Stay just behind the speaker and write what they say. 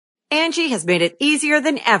Angie has made it easier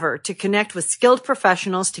than ever to connect with skilled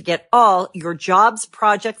professionals to get all your jobs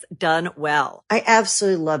projects done well. I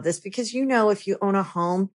absolutely love this because, if you own a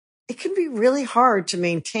home, it can be really hard to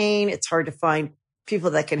maintain. It's hard to find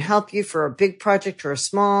people that can help you for a big project or a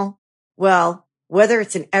small. Well, whether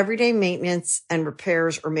it's in everyday maintenance and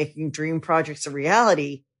repairs or making dream projects a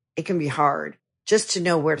reality, it can be hard just to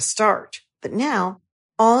know where to start. But now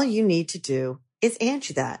all you need to do is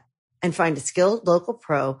Angie that and find a skilled local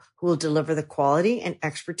pro who will deliver the quality and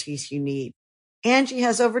expertise you need. Angie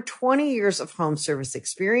has over 20 years of home service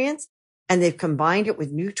experience, and they've combined it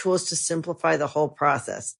with new tools to simplify the whole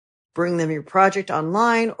process. Bring them your project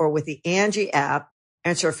online or with the Angie app,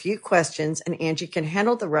 answer a few questions, and Angie can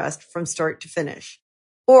handle the rest from start to finish.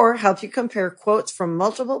 Or help you compare quotes from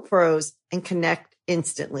multiple pros and connect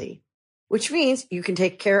instantly, which means you can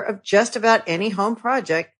take care of just about any home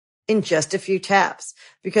project in just a few taps.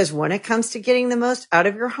 Because when it comes to getting the most out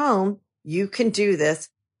of your home, you can do this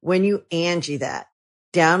when you Angie that.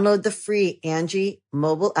 Download the free Angie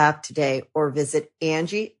mobile app today or visit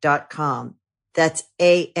Angie.com. That's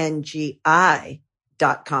ANGI.com.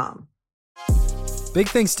 Big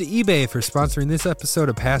thanks to eBay for sponsoring this episode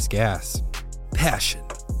of Past Gas. Passion,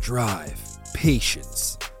 drive,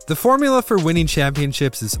 patience. The formula for winning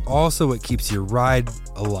championships is also what keeps your ride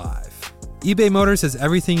alive. eBay Motors has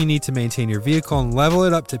everything you need to maintain your vehicle and level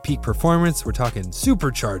it up to peak performance. We're talking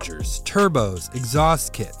superchargers, turbos,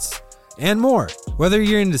 exhaust kits, and more. Whether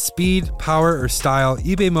you're into speed, power, or style,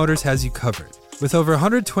 eBay Motors has you covered. With over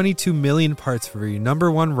 122 million parts for your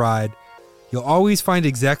number one ride, you'll always find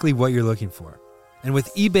exactly what you're looking for. And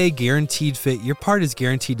with eBay Guaranteed Fit, your part is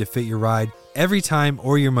guaranteed to fit your ride every time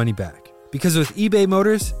or your money back. Because with eBay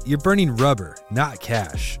Motors, you're burning rubber, not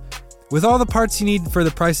cash. With all the parts you need for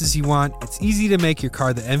the prices you want, it's easy to make your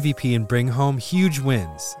car the MVP and bring home huge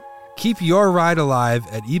wins. Keep your ride alive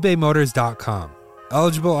at ebaymotors.com.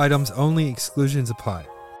 Eligible items only, exclusions apply.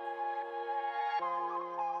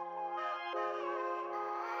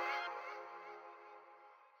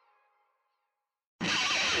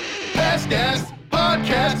 Past Gas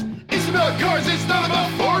Podcast. It's about cars, it's not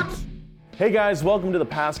about forts. Hey guys, welcome to the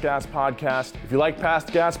Past Gas Podcast. If you like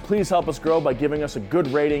Past Gas, please help us grow by giving us a good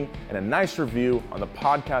rating and a nice review on the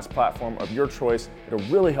podcast platform of your choice. It'll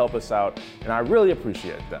really help us out, and I really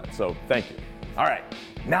appreciate that, so thank you. All right,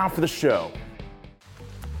 now for the show.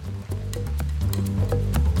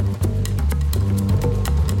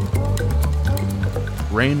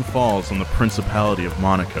 Rain falls on the Principality of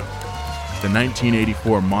Monaco. The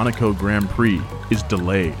 1984 Monaco Grand Prix is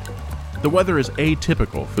delayed. The weather is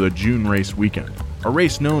atypical for the June race weekend. A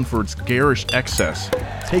race known for its garish excess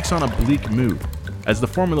takes on a bleak mood as the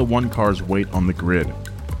Formula One cars wait on the grid.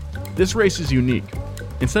 This race is unique.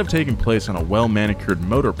 Instead of taking place on a well-manicured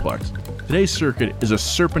motorplex, today's circuit is a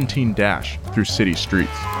serpentine dash through city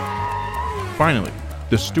streets. Finally,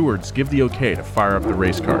 the stewards give the okay to fire up the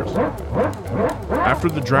race cars. After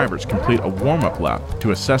the drivers complete a warm-up lap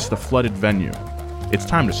to assess the flooded venue, it's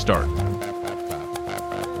time to start.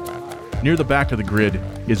 Near the back of the grid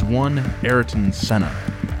is one Ayrton Senna.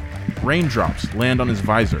 Raindrops land on his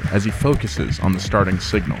visor as he focuses on the starting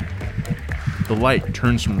signal. The light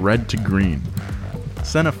turns from red to green.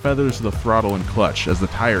 Senna feathers the throttle and clutch as the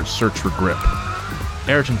tires search for grip.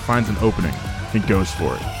 Ayrton finds an opening and goes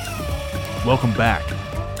for it. Welcome back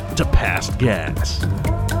to Past Gas.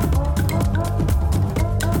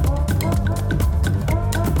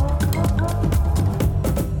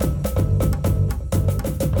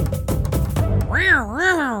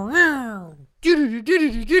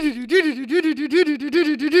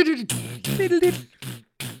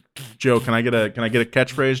 Joe, can I get a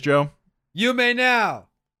catchphrase, Joe? You may now.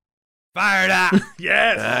 Fire it up.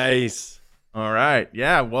 Yes. Nice. All right.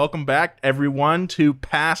 Yeah, welcome back everyone to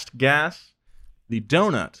Past Gas, the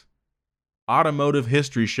Donut Automotive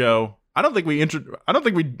History Show. We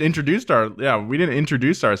didn't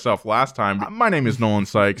introduce ourselves last time. My name is Nolan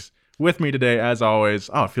Sykes. With me today, as always,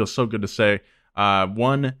 it feels so good to say,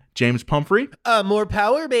 one James Pumphrey. More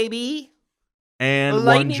power, baby. And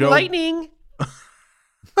lightning, one Joe. Lightning.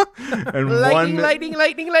 And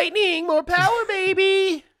lightning. More power,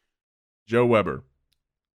 baby. Joe Weber.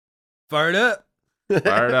 Fired up.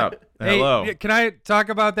 Fired up. Hello. Hey, can I talk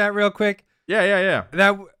about that real quick? Yeah.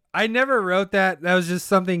 That I never wrote that. That was just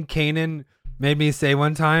something Kanan made me say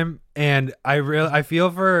one time, and I feel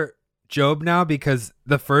for Job now because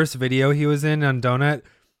the first video he was in on Donut,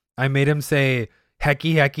 I made him say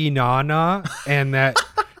hecky nah, and that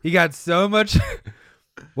he got so much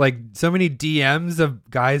so many DMs of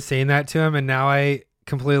guys saying that to him, and now I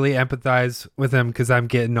completely empathize with him because I'm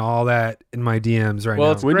getting all that in my DMs right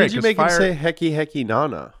now. When did you make him say hecky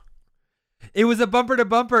nana? It was a bumper to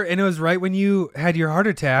bumper, and it was right when you had your heart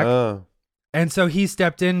attack. Oh. And so he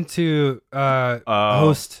stepped in to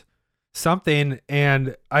host something,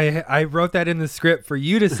 and I wrote that in the script for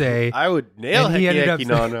you to say. I would nail And he ended up Hecky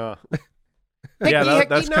no. Yeah,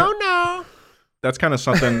 that's no. that's kind of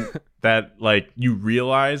something that like you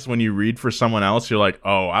realize when you read for someone else. You're like,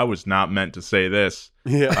 oh, I was not meant to say this.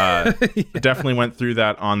 Yeah. Definitely went through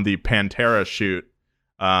that on the Pantera shoot.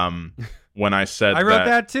 When I said I wrote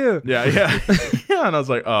that too. Yeah, yeah. And I was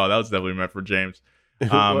like, oh, that was definitely meant for James.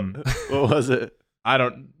 What was it?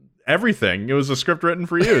 Everything. It was a script written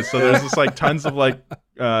for you. So there's just like tons of like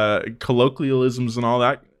colloquialisms and all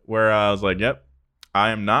that where I was like, yep, I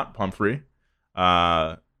am not Pumphrey.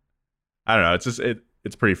 I don't know. It's just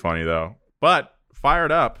it's pretty funny though. But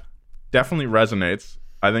Fired Up definitely resonates.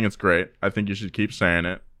 I think it's great. I think you should keep saying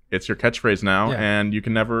it. It's your catchphrase now, and you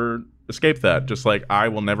can never escape that. Just like I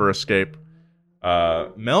will never escape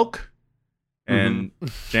milk, and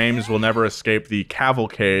James will never escape the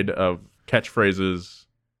cavalcade of catchphrases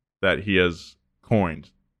that he has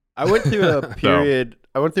coined. I went through a period.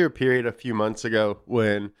 I went through a period a few months ago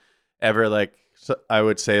when like I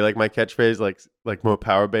would say like my catchphrase like More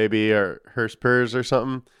Power Baby or Hearst Purrs or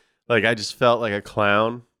something. Like I just felt like a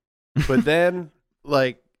clown. But then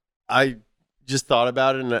like I just thought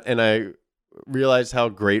about it and I realized how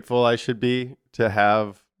grateful I should be to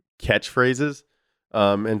have catchphrases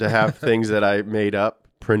and to have things that I made up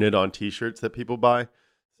printed on T-shirts that people buy.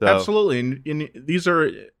 So, absolutely, and these are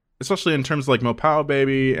especially in terms of like Mo Power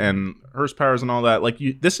Baby and Hearst Powers and all that. Like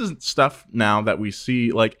this is stuff now that we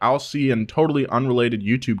see. Like I'll see in totally unrelated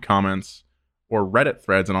YouTube comments or Reddit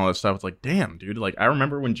threads and all that stuff. It's like, damn, dude. Like I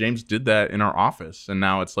remember when James did that in our office, and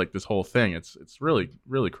now it's like this whole thing. It's really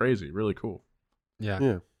really crazy, really cool.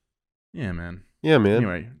 Yeah, man. Yeah, man.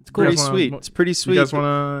 Anyway, it's pretty sweet. It's pretty sweet. You guys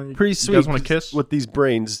want to kiss? What these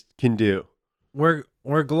brains can do. We're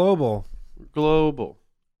global. Global.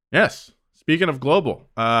 Yes. Speaking of global,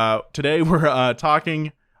 today we're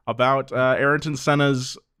talking about Ayrton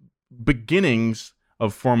Senna's beginnings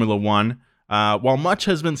of Formula One. While much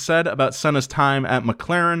has been said about Senna's time at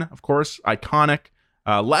McLaren, of course, iconic,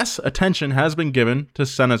 less attention has been given to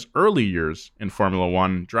Senna's early years in Formula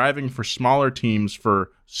One, driving for smaller teams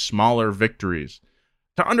for smaller victories.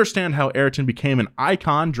 To understand how Ayrton became an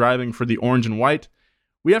icon driving for the orange and white,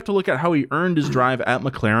 we have to look at how he earned his drive at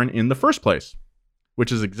McLaren in the first place, which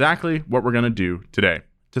is exactly what we're going to do today.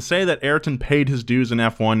 To say that Ayrton paid his dues in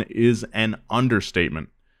F1 is an understatement.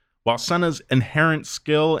 While Senna's inherent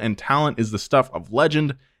skill and talent is the stuff of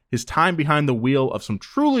legend, his time behind the wheel of some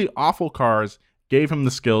truly awful cars gave him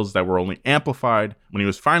the skills that were only amplified when he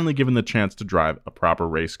was finally given the chance to drive a proper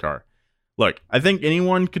race car. Look, I think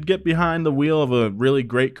anyone could get behind the wheel of a really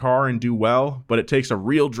great car and do well, but it takes a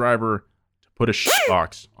real driver to put a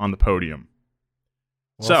shitbox on the podium.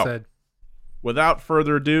 Well said. Without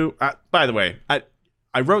further ado, by the way,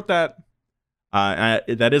 I wrote that.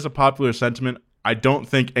 That is a popular sentiment. I don't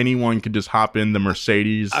think anyone could just hop in the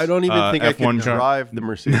Mercedes. I don't even think F1 I can drive the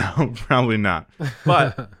Mercedes. No, probably not.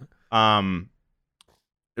 But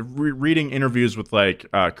reading interviews with like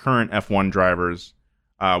current F1 drivers,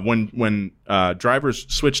 when drivers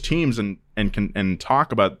switch teams and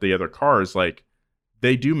talk about the other cars, like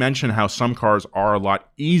they do mention how some cars are a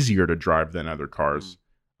lot easier to drive than other cars.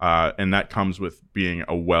 And that comes with being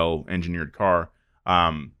a well-engineered car.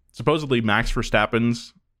 Supposedly, Max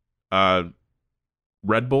Verstappen's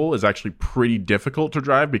Red Bull is actually pretty difficult to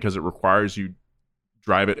drive because it requires you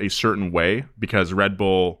drive it a certain way, because Red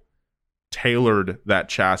Bull tailored that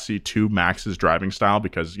chassis to Max's driving style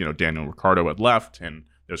because, you know, Daniel Ricciardo had left and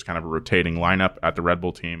there's kind of a rotating lineup at the Red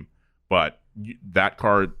Bull team. But that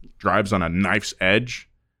car drives on a knife's edge,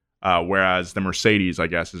 whereas the Mercedes, I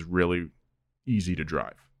guess, is really easy to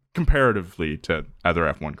drive comparatively to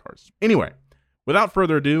other F1 cars. Anyway, without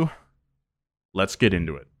further ado, let's get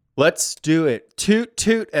into it. Let's do it. Toot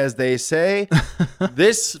toot, as they say.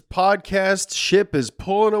 This podcast ship is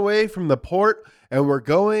pulling away from the port, and we're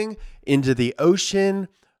going into the ocean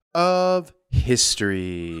of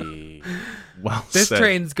history. Well This said.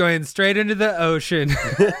 train's going straight into the ocean.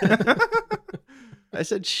 I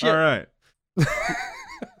said shit. All right.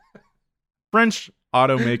 French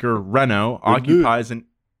automaker Renault occupies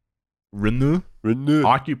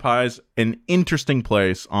an interesting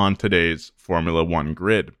place on today's Formula One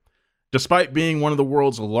grid. Despite being one of the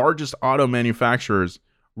world's largest auto manufacturers,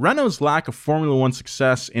 Renault's lack of Formula One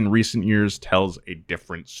success in recent years tells a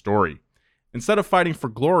different story. Instead of fighting for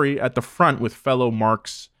glory at the front with fellow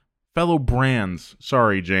brands,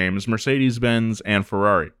 Mercedes-Benz and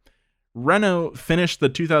Ferrari, Renault finished the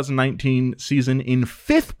 2019 season in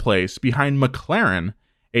 5th place behind McLaren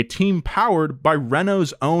a team powered by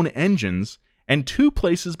Renault's own engines, and 2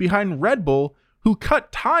 places behind Red Bull, who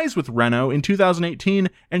cut ties with Renault in 2018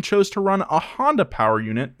 and chose to run a Honda power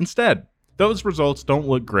unit instead. Those results don't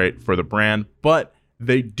look great for the brand, but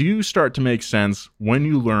they do start to make sense when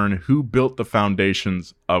you learn who built the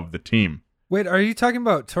foundations of the team. Wait, are you talking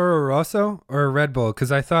about Toro Rosso or Red Bull?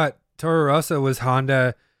 Because I thought Toro Rosso was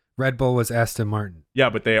Honda, Red Bull was Aston Martin. Yeah,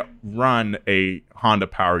 but they run a Honda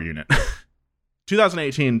power unit.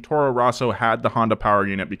 2018, Toro Rosso had the Honda power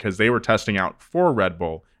unit because they were testing out for Red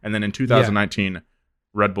Bull, and then in 2019,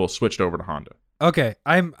 Red Bull switched over to Honda. Okay,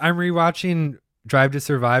 I'm rewatching Drive to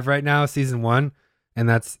Survive right now, season 1,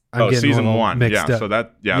 and I'm getting season a little 1, mixed yeah. up.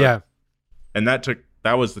 So and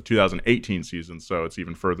that was the 2018 season, so it's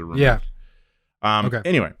even further removed. Yeah. Okay.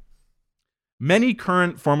 Anyway, many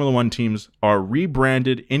current Formula One teams are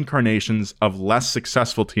rebranded incarnations of less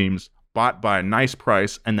successful teams bought by a nice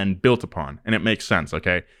price and then built upon, and it makes sense,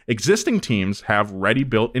 okay? Existing teams have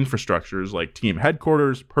ready-built infrastructures like team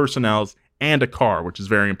headquarters, personnel, and a car, which is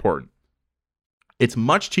very important. It's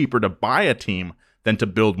much cheaper to buy a team than to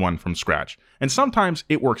build one from scratch, and sometimes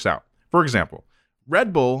it works out. For example,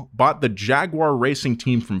 Red Bull bought the Jaguar racing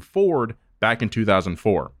team from Ford back in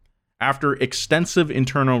 2004. After extensive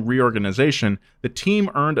internal reorganization, the team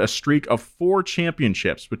earned a streak of 4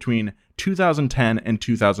 championships between 2010 and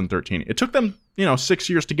 2013. It took them, 6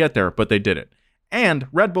 years to get there, but they did it. And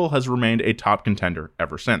Red Bull has remained a top contender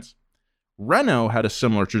ever since. Renault had a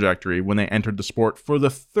similar trajectory when they entered the sport for the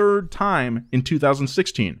 3rd time in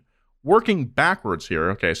 2016. Working backwards here,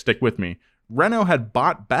 okay, stick with me. Renault had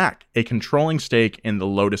bought back a controlling stake in the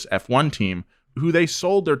Lotus F1 team, who they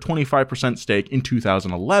sold their 25% stake in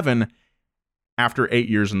 2011 after 8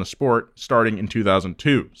 years in the sport, starting in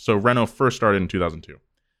 2002. So Renault first started in 2002.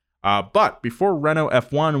 But before Renault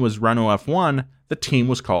F1 was Renault F1, the team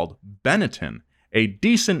was called Benetton, a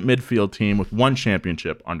decent midfield team with 1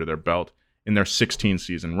 championship under their belt in their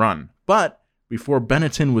 16-season run. But before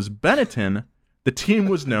Benetton was Benetton, the team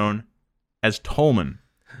was known as Toleman.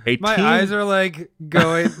 My eyes are like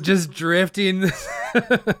going, just drifting.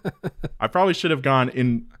 I probably should have gone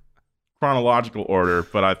in chronological order,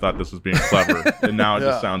 but I thought this was being clever, and now it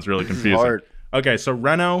just sounds really confusing. Hard. Okay, so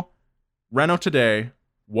Renault today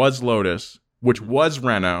was Lotus, which was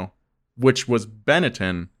Renault, which was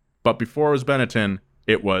Benetton, but before it was Benetton,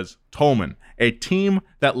 it was Toleman, a team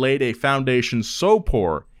that laid a foundation so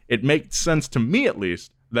poor, it makes sense to me at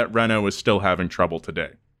least, that Renault is still having trouble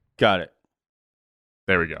today. Got it.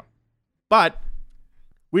 There we go. But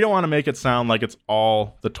we don't want to make it sound like it's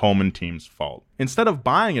all the Toleman team's fault. Instead of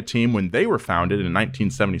buying a team when they were founded in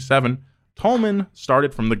 1977, Toleman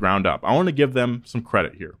started from the ground up. I want to give them some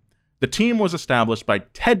credit here. The team was established by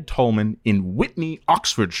Ted Toleman in Witney,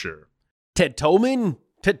 Oxfordshire. Ted Toleman?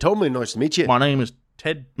 Ted Toleman, nice to meet you. My name's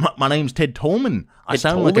Ted Toleman. I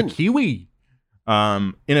sound Toleman? like a Kiwi.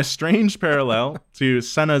 In a strange parallel to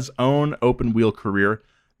Senna's own open-wheel career,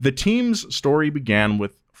 the team's story began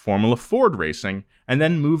with Formula Ford racing and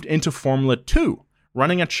then moved into Formula 2,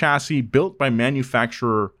 running a chassis built by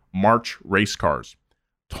manufacturer March Race Cars.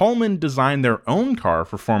 Toleman designed their own car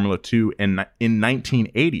for Formula 2 in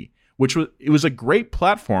 1980, which was a great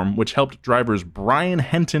platform which helped drivers Brian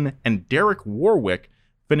Henton and Derek Warwick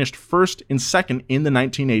finished first and second in the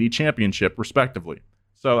 1980 championship, respectively.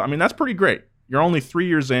 So, I mean, that's pretty great. You're only 3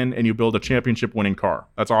 years in and you build a championship-winning car.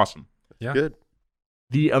 That's awesome. Yeah. Good.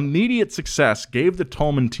 The immediate success gave the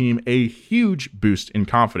Toleman team a huge boost in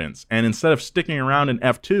confidence, and instead of sticking around in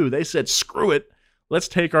F2, they said, screw it, let's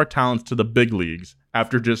take our talents to the big leagues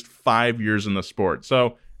after just 5 years in the sport.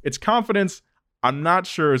 So its confidence, I'm not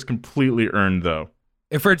sure is completely earned, though.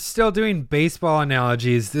 If we're still doing baseball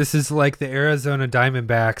analogies, this is like the Arizona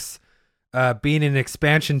Diamondbacks being an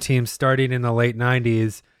expansion team starting in the late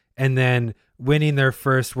 90s and then winning their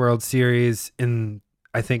first World Series in,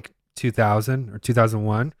 I think, 2000 or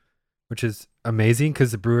 2001, which is amazing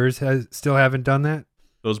because the Brewers still haven't done that.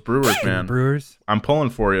 Those Brewers, man. Brewers. I'm pulling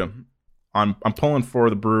for you. I'm pulling for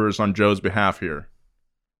the Brewers on Joe's behalf here.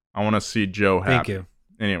 I want to see Joe happy. Thank you.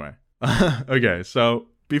 Anyway. Okay, so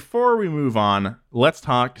before we move on, let's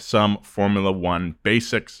talk some Formula One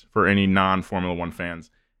basics for any non-Formula One fans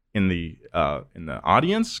in the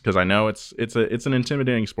audience, because I know it's an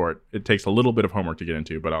intimidating sport. It takes a little bit of homework to get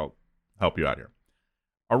into, but I'll help you out here.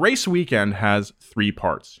 A race weekend has 3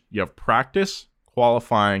 parts. You have practice,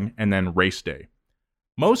 qualifying, and then race day.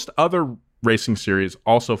 Most other racing series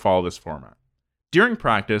also follow this format. During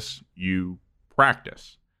practice, you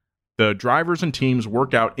practice. The drivers and teams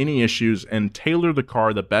work out any issues and tailor the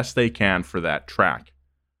car the best they can for that track.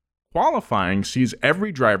 Qualifying sees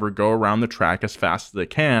every driver go around the track as fast as they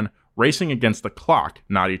can, racing against the clock,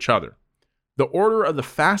 not each other. The order of the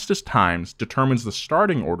fastest times determines the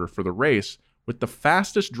starting order for the race, with the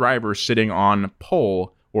fastest driver sitting on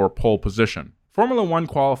pole or pole position. Formula One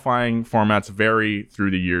qualifying formats vary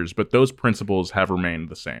through the years, but those principles have remained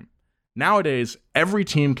the same. Nowadays, every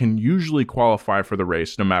team can usually qualify for the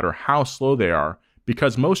race no matter how slow they are,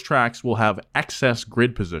 because most tracks will have excess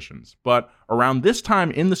grid positions. But around this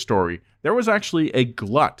time in the story, there was actually a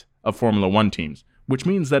glut of Formula One teams, which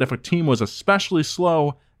means that if a team was especially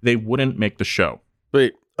slow, they wouldn't make the show.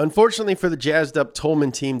 Wait, unfortunately for the jazzed up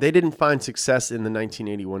Toleman team, they didn't find success in the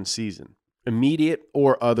 1981 season, immediate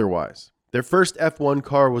or otherwise. Their first F1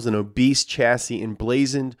 car was an obese chassis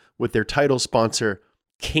emblazoned with their title sponsor,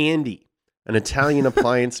 Candy, an Italian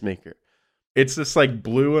appliance maker. It's this like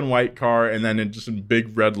blue and white car, and then in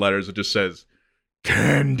big red letters, it just says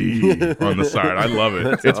Candy on the side. I love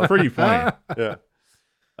it. It's pretty funny. Yeah.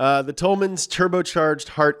 The Toleman's turbocharged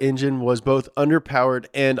Hart engine was both underpowered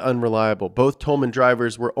and unreliable. Both Toleman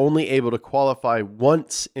drivers were only able to qualify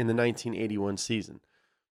once in the 1981 season.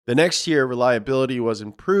 The next year, reliability was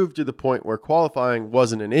improved to the point where qualifying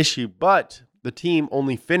wasn't an issue, but the team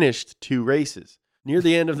only finished 2 races. Near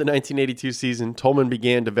the end of the 1982 season, Toleman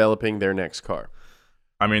began developing their next car.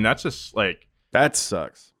 I mean, that's just like... That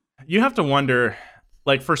sucks. You have to wonder,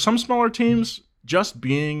 like, for some smaller teams, just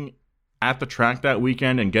being at the track that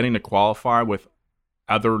weekend and getting to qualify with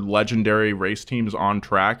other legendary race teams on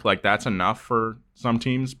track, like, that's enough for some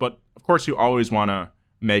teams. But, of course, you always want to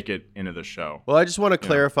make it into the show. Well, I just want to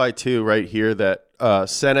clarify, too, right here, that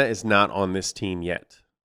Senna is not on this team yet.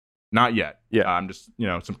 Not yet. Yeah. I'm just,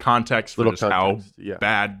 some context for Little just context, how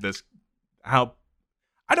bad this, how,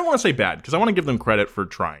 I don't want to say bad because I want to give them credit for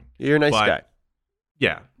trying. You're a nice guy.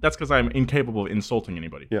 Yeah. That's because I'm incapable of insulting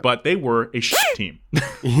anybody. Yeah. But they were a shit team.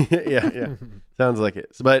 yeah. Sounds like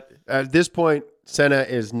it. But at this point, Senna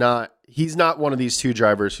he's not one of these 2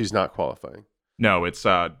 drivers who's not qualifying. No, it's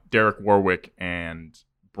Derek Warwick and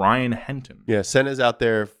Brian Henton. Yeah, Senna's out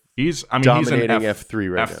there he's dominating in F3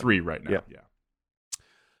 right now. F3 right now, yeah.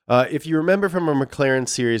 If you remember from a McLaren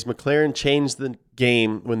series, McLaren changed the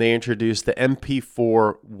game when they introduced the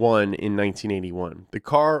MP4-1 in 1981. The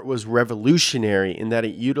car was revolutionary in that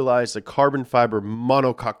it utilized a carbon fiber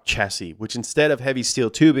monocoque chassis, which instead of heavy steel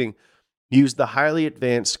tubing, used the highly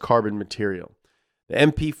advanced carbon material. The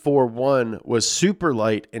MP4-1 was super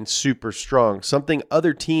light and super strong, something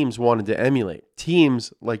other teams wanted to emulate.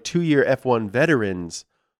 Teams like 2-year F1 veterans,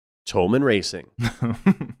 Toleman Racing.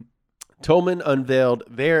 Toleman unveiled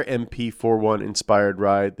their MP4-1 inspired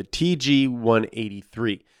ride, the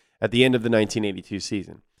TG183, at the end of the 1982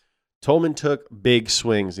 season. Toleman took big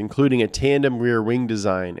swings, including a tandem rear wing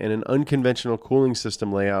design and an unconventional cooling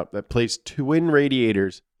system layout that placed twin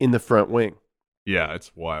radiators in the front wing. Yeah,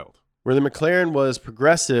 it's wild. Where the McLaren was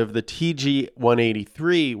progressive, the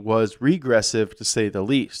TG183 was regressive, to say the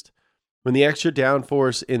least. When the extra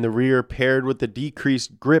downforce in the rear paired with the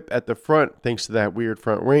decreased grip at the front, thanks to that weird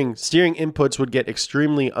front wing, steering inputs would get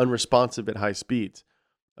extremely unresponsive at high speeds.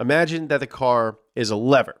 Imagine that the car is a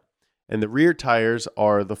lever, and the rear tires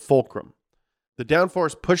are the fulcrum. The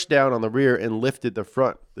downforce pushed down on the rear and lifted the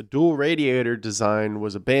front. The dual radiator design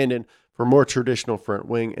was abandoned for more traditional front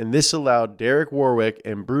wing, and this allowed Derek Warwick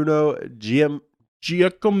and Bruno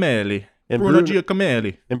Giacomelli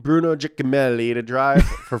to drive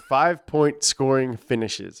for 5-point scoring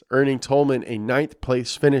finishes, earning Toleman a 9th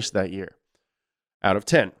place finish that year out of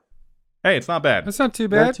 10. Hey, it's not bad. That's not too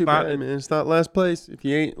bad. Not too bad, man. It's not last place. If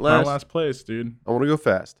you ain't last, Not last place, dude. I want to go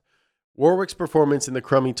fast. Warwick's performance in the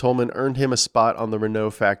crummy Toleman earned him a spot on the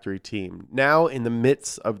Renault factory team, now in the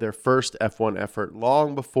midst of their first F1 effort,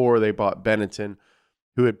 long before they bought Benetton,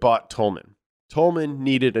 who had bought Toleman. Toleman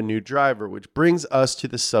needed a new driver, which brings us to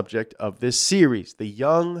the subject of this series, the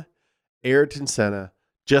young Ayrton Senna,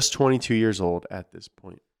 just 22 years old at this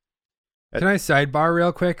point. Can I sidebar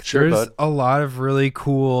real quick? Sure, There's bud. a lot of really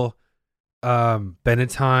cool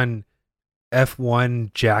Benetton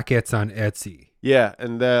F1 jackets on Etsy. Yeah,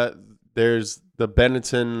 and there's the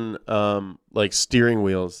Benetton like steering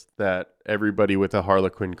wheels that everybody with a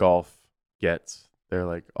Harlequin Golf gets. They're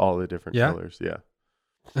like all the different colors. Yeah.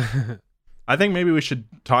 I think maybe we should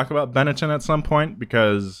talk about Benetton at some point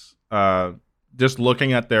because just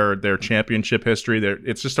looking at their championship history,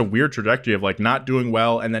 it's just a weird trajectory of like not doing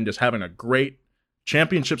well and then just having a great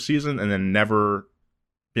championship season and then never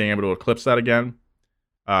being able to eclipse that again.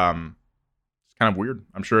 It's kind of weird.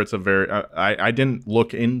 I'm sure it's a very... I didn't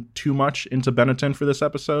look in too much into Benetton for this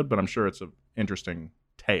episode, but I'm sure it's an interesting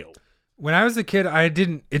tale. When I was a kid,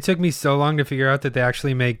 it took me so long to figure out that they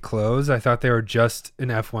actually make clothes. I thought they were just an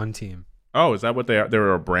F1 team. Oh, is that what they are? They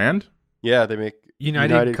were a brand? Yeah, they make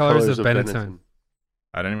United Colors of Benetton.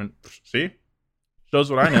 I didn't even see.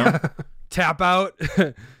 Shows what I know. Tap out.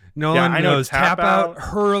 Nolan I know knows Tap Tap Out. Out.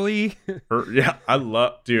 Hurley. Yeah, I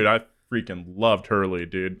freaking loved Hurley,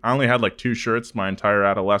 dude. I only had like 2 shirts my entire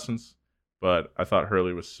adolescence, but I thought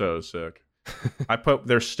Hurley was so sick. I put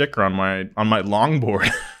their sticker on my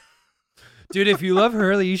longboard. Dude, if you love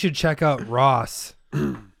Hurley, you should check out Ross.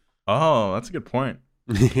 Oh, that's a good point.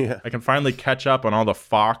 Yeah. I can finally catch up on all the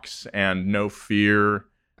Fox and No Fear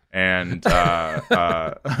and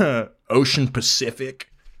Ocean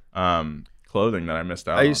Pacific clothing that I missed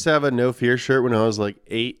out on. I used to have a No Fear shirt when I was like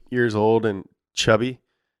 8 years old and chubby,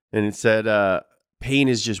 and it said, "Pain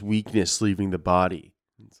is just weakness leaving the body."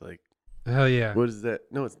 It's like, Hell yeah. what is that?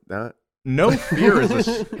 No, it's not. No Fear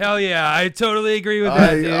is Hell yeah. I totally agree with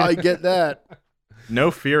that, dude. I get that.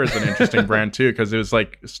 No Fear is an interesting brand too, because it was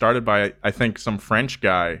like started by I think some French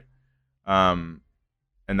guy, and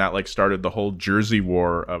that like started the whole Jersey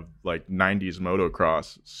war of like 90s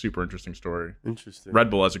motocross. Super interesting story. Interesting.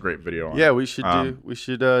 Red Bull has a great video on Yeah, it. we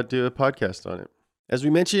should do a podcast on it. As we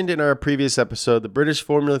mentioned in our previous episode, the British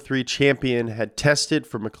Formula 3 champion had tested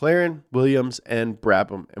for McLaren, Williams, and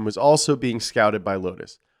Brabham, and was also being scouted by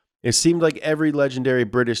Lotus. It seemed like every legendary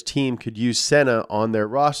British team could use Senna on their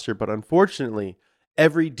roster, but unfortunately,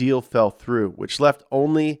 every deal fell through, which left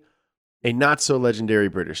only a not-so-legendary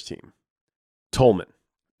British team, Toleman.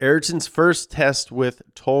 Ayrton's first test with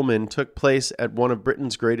Toleman took place at one of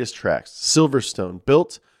Britain's greatest tracks, Silverstone,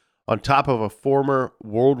 built on top of a former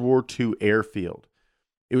World War II airfield.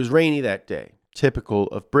 It was rainy that day, typical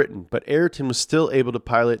of Britain, but Ayrton was still able to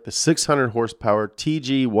pilot the 600-horsepower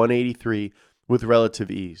TG183 with relative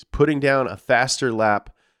ease, putting down a faster lap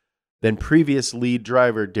than previous lead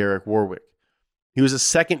driver Derek Warwick. He was a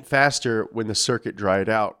second faster when the circuit dried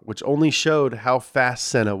out, which only showed how fast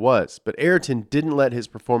Senna was, but Ayrton didn't let his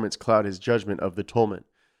performance cloud his judgment of the Toleman.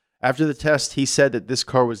 After the test, he said that this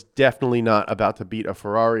car was definitely not about to beat a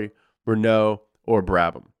Ferrari, Renault, or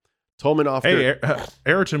Brabham. Toleman offered... Hey,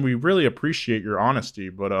 Ayrton, we really appreciate your honesty,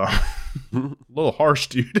 but a little harsh,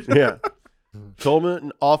 dude. Yeah.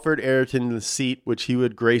 Toleman offered Ayrton the seat, which he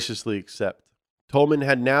would graciously accept. Toleman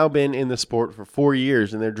had now been in the sport for 4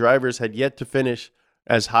 years, and their drivers had yet to finish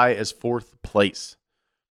as high as 4th place.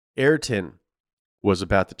 Ayrton was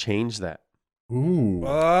about to change that. Ooh.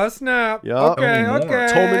 Oh, snap. Yup. Okay.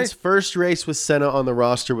 Toleman's first race with Senna on the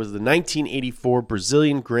roster was the 1984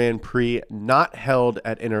 Brazilian Grand Prix, not held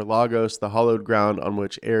at Interlagos, the hallowed ground on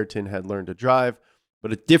which Ayrton had learned to drive,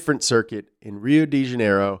 but a different circuit in Rio de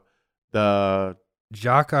Janeiro, the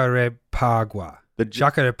Jacarepaguá. The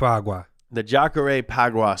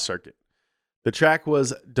Jacarepaguá circuit. The track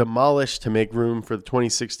was demolished to make room for the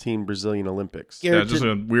 2016 Brazilian Olympics. Yeah, just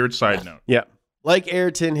a weird side note. Yeah. Like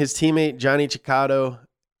Ayrton, his teammate Johnny Cicado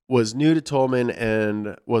was new to Toleman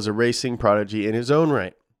and was a racing prodigy in his own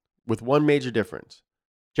right, with one major difference.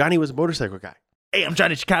 Johnny was a motorcycle guy. Hey, I'm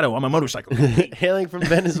Johnny Cicado. I'm a motorcycle. Hailing from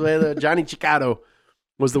Venezuela, Johnny Cicado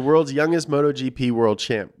was the world's youngest MotoGP world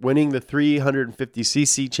champ, winning the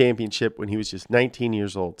 350cc championship when he was just 19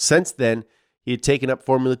 years old. Since then, he had taken up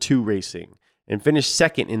Formula 2 racing and finished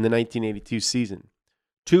second in the 1982 season.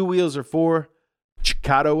 2 wheels or 4,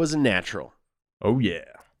 Cicado was a natural. Oh, yeah.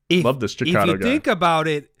 Love this Cicado guy. If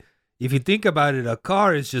you think about it, a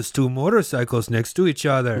car is just 2 motorcycles next to each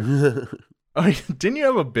other. Oh, didn't you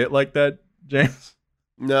have a bit like that, James?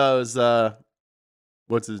 No, it was,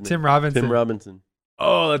 what's his name? Tim Robinson.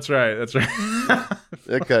 Oh, that's right.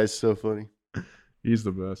 That guy's so funny. He's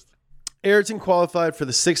the best. Ayrton qualified for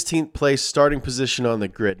the 16th place starting position on the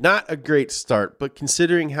grid. Not a great start, but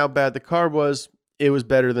considering how bad the car was, it was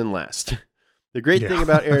better than last. The great thing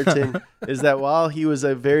about Ayrton is that while he was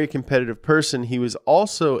a very competitive person, he was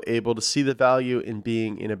also able to see the value in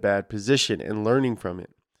being in a bad position and learning from it.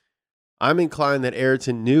 I'm inclined that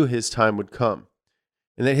Ayrton knew his time would come,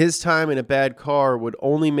 and that his time in a bad car would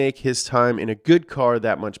only make his time in a good car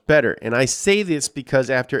that much better. And I say this because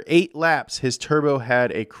after 8 laps, his turbo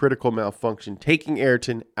had a critical malfunction, taking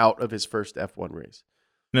Ayrton out of his first F1 race.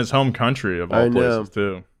 In his home country, of all places,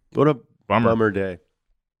 too. What a bummer day.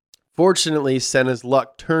 Fortunately, Senna's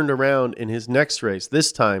luck turned around in his next race,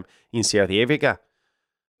 this time in South Africa.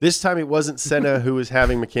 This time it wasn't Senna who was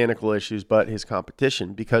having mechanical issues, but his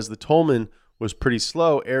competition. Because the Toleman was pretty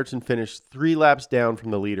slow, Ayrton finished 3 laps down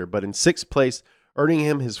from the leader, but in 6th place, earning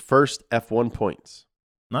him his first F1 points.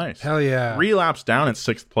 Nice. Hell yeah. 3 laps down at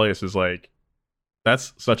 6th place is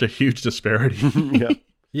that's such a huge disparity.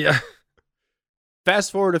 Yeah.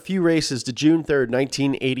 Fast forward a few races to June 3rd,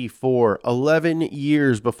 1984, 11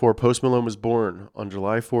 years before Post Malone was born on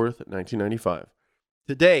July 4th, 1995.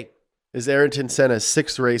 Today, is Ayrton Senna's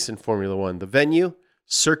 6th race in Formula One. The venue,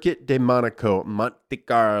 Circuit de Monaco, Monte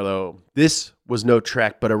Carlo. This was no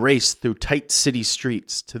track, but a race through tight city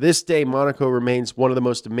streets. To this day, Monaco remains one of the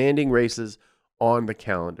most demanding races on the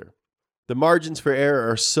calendar. The margins for error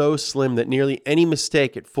are so slim that nearly any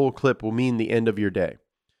mistake at full clip will mean the end of your day.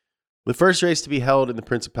 The first race to be held in the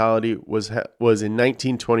Principality was in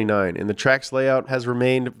 1929, and the track's layout has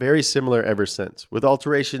remained very similar ever since, with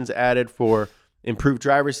alterations added for improved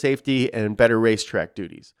driver safety and better racetrack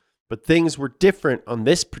duties. But things were different on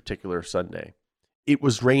this particular Sunday. It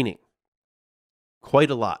was raining. Quite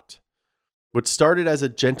a lot. What started as a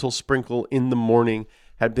gentle sprinkle in the morning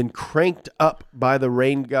had been cranked up by the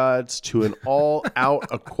rain gods to an all-out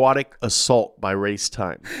aquatic assault by race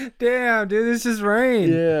time. Damn, dude, this just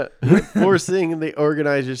rain. Yeah, forcing the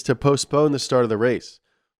organizers to postpone the start of the race.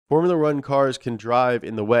 Formula One cars can drive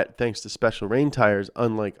in the wet thanks to special rain tires,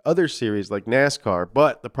 unlike other series like NASCAR.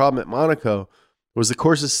 But the problem at Monaco was the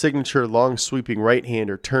course's signature long sweeping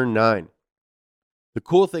right-hander, turn 9. The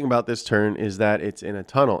cool thing about this turn is that it's in a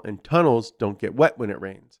tunnel, and tunnels don't get wet when it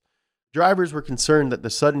rains. Drivers were concerned that the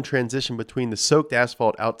sudden transition between the soaked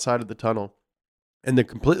asphalt outside of the tunnel and the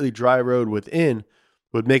completely dry road within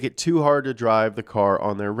would make it too hard to drive the car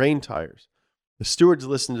on their rain tires. The stewards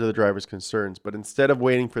listened to the drivers' concerns, but instead of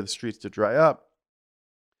waiting for the streets to dry up,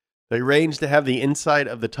 they arranged to have the inside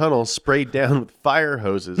of the tunnel sprayed down with fire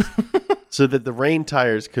hoses so that the rain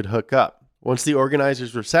tires could hook up. Once the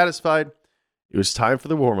organizers were satisfied, it was time for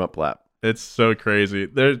the warm-up lap. It's so crazy.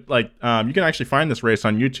 There's like, you can actually find this race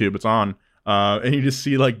on YouTube. It's on, and you just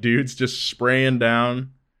see like dudes just spraying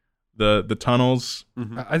down the tunnels.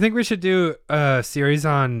 Mm-hmm. I think we should do a series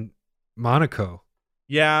on Monaco.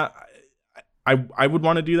 Yeah, I would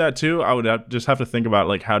want to do that too. I would just have to think about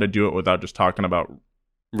like how to do it without just talking about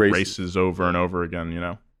races over and over again. You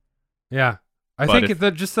know? Yeah, I think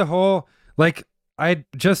just the whole like I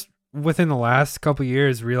just within the last couple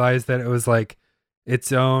years realized that it was like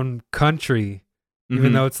its own country,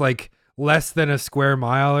 even though it's like less than a square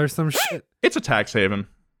mile or some shit. It's a tax haven.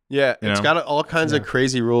 Yeah, it's got all kinds of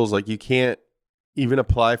crazy rules. Like you can't even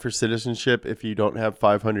apply for citizenship if you don't have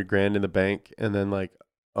 $500,000 in the bank and then like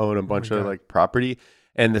own a bunch of like property.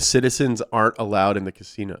 And the citizens aren't allowed in the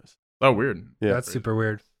casinos. Oh, weird. Yeah, that's super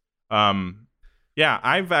weird. Yeah,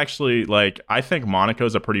 I've actually I think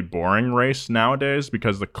Monaco's a pretty boring race nowadays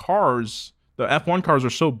because the F1 cars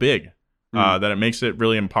are so big. That it makes it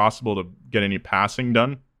really impossible to get any passing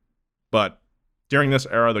done. But during this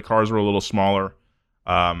era, the cars were a little smaller.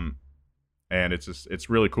 And it's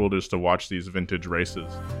really cool just to watch these vintage races.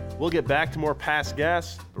 We'll get back to more Past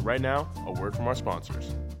Gas, but right now, a word from our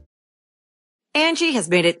sponsors. Angie has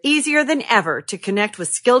made it easier than ever to connect with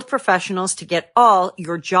skilled professionals to get all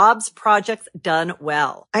your jobs projects done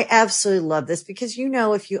well. I absolutely love this because,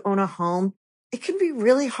 if you own a home, it can be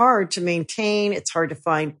really hard to maintain. It's hard to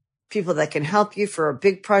find people that can help you for a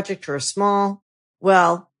big project or a small.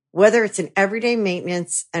 Well, whether it's in everyday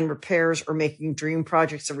maintenance and repairs or making dream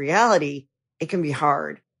projects a reality, it can be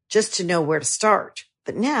hard just to know where to start.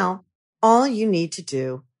 But now all you need to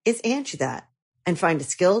do is Angie that and find a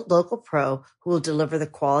skilled local pro who will deliver the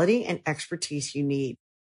quality and expertise you need.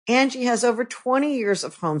 Angie has over 20 years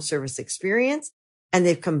of home service experience, and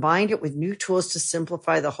they've combined it with new tools to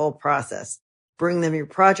simplify the whole process. Bring them your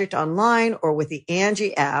project online or with the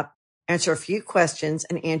Angie app. Answer a few questions,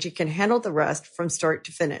 and Angie can handle the rest from start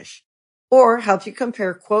to finish. Or help you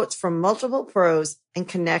compare quotes from multiple pros and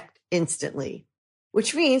connect instantly.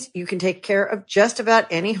 Which means you can take care of just about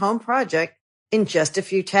any home project in just a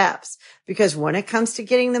few taps. Because when it comes to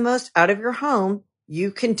getting the most out of your home,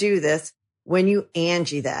 you can do this when you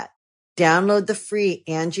Angie that. Download the free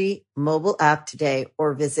Angie mobile app today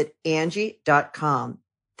or visit Angie.com.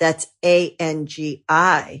 That's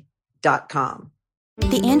ANGI.com.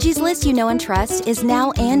 The Angie's List you know and trust is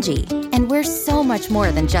now Angie, and we're so much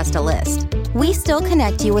more than just a list. We still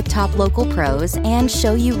connect you with top local pros and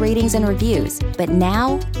show you ratings and reviews, but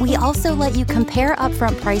now we also let you compare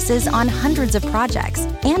upfront prices on hundreds of projects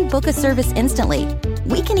and book a service instantly.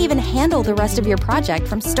 We can even handle the rest of your project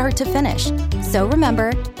from start to finish. So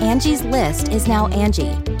remember, Angie's List is now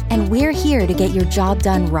Angie, and we're here to get your job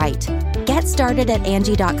done right. Get started at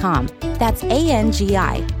Angie.com. That's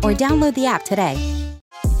ANGI, or download the app today.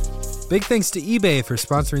 Big thanks to eBay for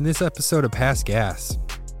sponsoring this episode of Past Gas.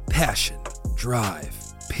 Passion, drive,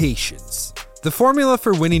 patience. The formula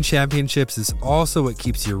for winning championships is also what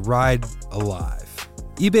keeps your ride alive.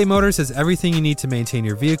 eBay Motors has everything you need to maintain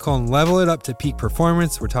your vehicle and level it up to peak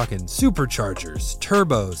performance. We're talking superchargers,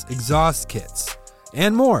 turbos, exhaust kits,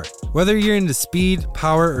 and more. Whether you're into speed,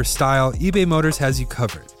 power, or style, eBay Motors has you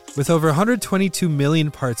covered. With over 122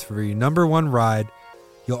 million parts for your number one ride,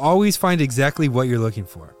 you'll always find exactly what you're looking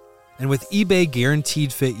for. And with eBay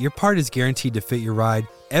Guaranteed Fit, your part is guaranteed to fit your ride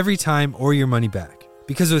every time or your money back.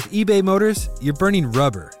 Because with eBay Motors, you're burning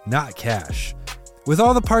rubber, not cash. With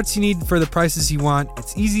all the parts you need for the prices you want,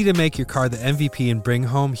 it's easy to make your car the MVP and bring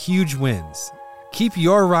home huge wins. Keep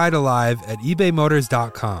your ride alive at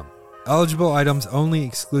ebaymotors.com. Eligible items only,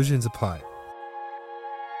 exclusions apply.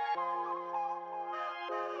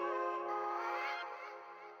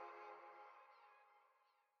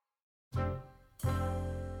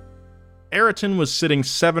 Ayrton was sitting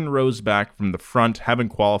 7 rows back from the front, having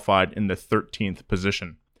qualified in the 13th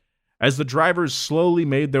position. As the drivers slowly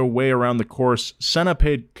made their way around the course, Senna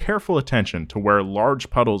paid careful attention to where large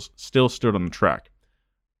puddles still stood on the track.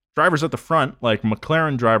 Drivers at the front, like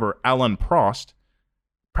McLaren driver Alain Prost,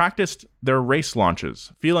 practiced their race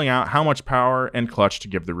launches, feeling out how much power and clutch to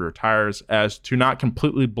give the rear tires as to not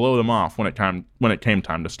completely blow them off when it came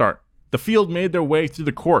time to start. The field made their way through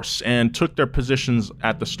the course and took their positions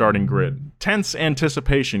at the starting grid. Tense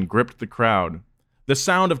anticipation gripped the crowd. The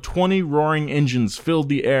sound of 20 roaring engines filled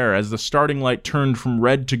the air as the starting light turned from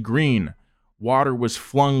red to green. Water was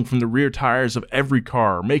flung from the rear tires of every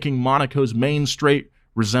car, making Monaco's main straight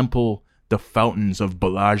resemble the fountains of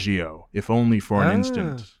Bellagio, if only for an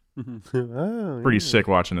instant. Pretty sick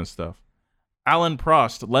watching this stuff. Alain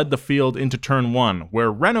Prost led the field into turn 1,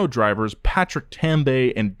 where Renault drivers Patrick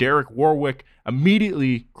Tambay and Derek Warwick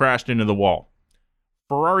immediately crashed into the wall.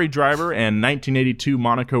 Ferrari driver and 1982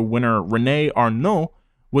 Monaco winner René Arnoux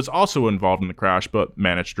was also involved in the crash, but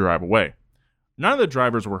managed to drive away. None of the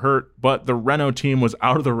drivers were hurt, but the Renault team was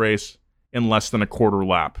out of the race in less than a quarter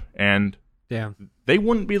lap, and they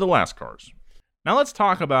wouldn't be the last cars. Now let's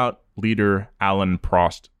talk about leader Alain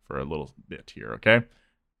Prost for a little bit here, okay?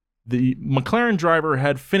 The McLaren driver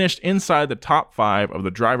had finished inside the top 5 of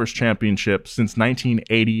the Drivers' Championship since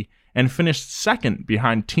 1980 and finished second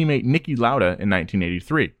behind teammate Niki Lauda in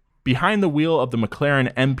 1983. Behind the wheel of the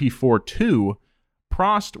McLaren MP4-2,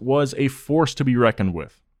 Prost was a force to be reckoned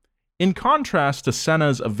with. In contrast to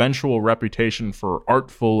Senna's eventual reputation for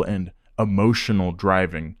artful and emotional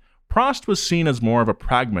driving, Prost was seen as more of a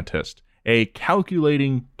pragmatist, a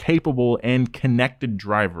calculating, capable, and connected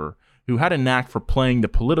driver who had a knack for playing the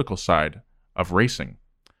political side of racing.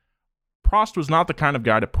 Prost was not the kind of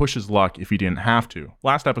guy to push his luck if he didn't have to.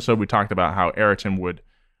 Last episode, we talked about how Ayrton would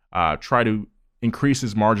try to increase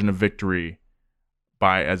his margin of victory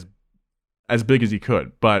by as big as he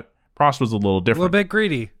could, but Prost was a little different. A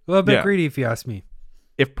little bit greedy, if you ask me.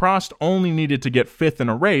 If Prost only needed to get 5th in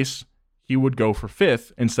a race, he would go for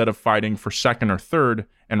 5th instead of fighting for 2nd or 3rd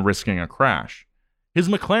and risking a crash. His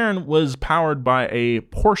McLaren was powered by a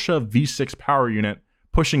Porsche V6 power unit,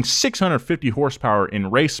 pushing 650 horsepower in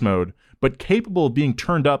race mode, but capable of being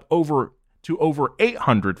turned up to over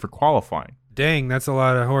 800 for qualifying. Dang, that's a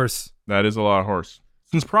lot of horse. That is a lot of horse.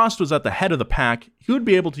 Since Prost was at the head of the pack, he would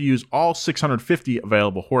be able to use all 650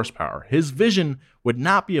 available horsepower. His vision would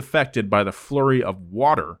not be affected by the flurry of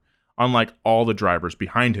water, unlike all the drivers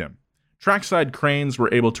behind him. Trackside cranes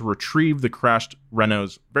were able to retrieve the crashed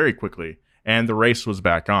Renaults very quickly, and the race was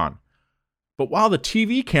back on. But while the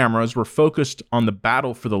TV cameras were focused on the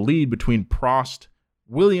battle for the lead between Prost,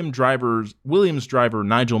 Williams driver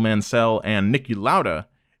Nigel Mansell, and Niki Lauda,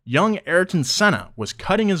 young Ayrton Senna was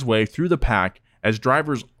cutting his way through the pack as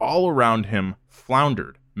drivers all around him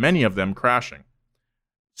floundered, many of them crashing.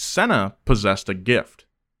 Senna possessed a gift,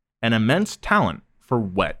 an immense talent for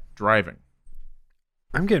wet driving.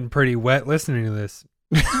 I'm getting pretty wet listening to this.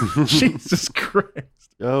 Jesus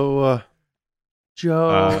Christ. Oh,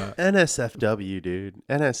 Joe, NSFW, dude.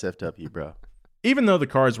 NSFW, bro. Even though the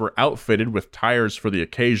cars were outfitted with tires for the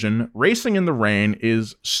occasion, racing in the rain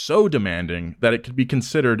is so demanding that it could be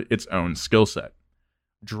considered its own skill set.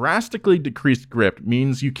 Drastically decreased grip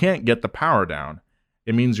means you can't get the power down.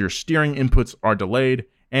 It means your steering inputs are delayed,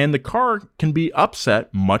 and the car can be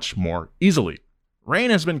upset much more easily.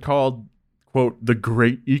 Rain has been called, quote, the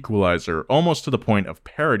great equalizer, almost to the point of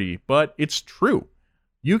parody, but it's true.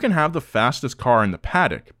 You can have the fastest car in the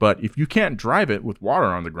paddock, but if you can't drive it with water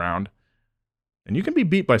on the ground, then you can be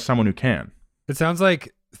beat by someone who can. It sounds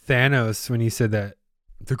like Thanos when he said that.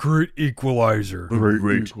 The great equalizer.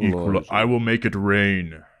 I will make it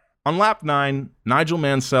rain. On lap 9, Nigel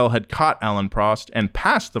Mansell had caught Alain Prost and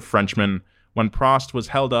passed the Frenchman when Prost was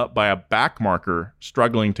held up by a back marker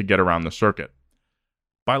struggling to get around the circuit.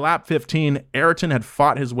 By lap 15, Ayrton had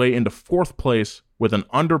fought his way into 4th place with an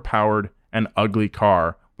underpowered and ugly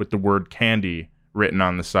car with the word candy written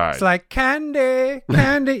on the side. It's like candy,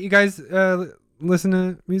 candy. You guys listen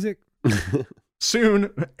to music?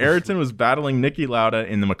 Soon, Ayrton was battling Niki Lauda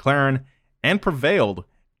in the McLaren and prevailed,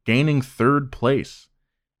 gaining third place.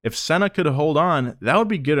 If Senna could hold on, that would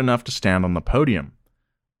be good enough to stand on the podium.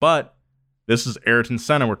 But this is Ayrton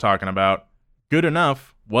Senna we're talking about. Good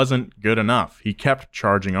enough wasn't good enough. He kept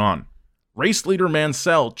charging on. Race leader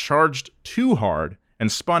Mansell charged too hard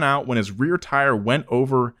and spun out when his rear tire went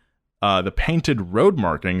over the painted road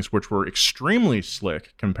markings, which were extremely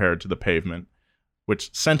slick compared to the pavement,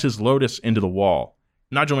 which sent his Lotus into the wall.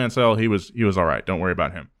 Nigel Mansell, he was all right. Don't worry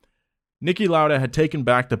about him. Niki Lauda had taken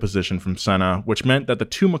back the position from Senna, which meant that the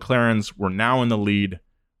two McLarens were now in the lead,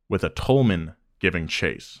 with a Toleman giving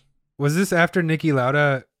chase. Was this after Niki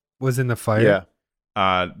Lauda was in the fire?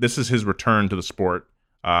 Yeah. This is his return to the sport,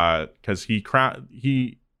 because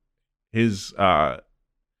his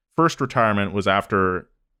first retirement was after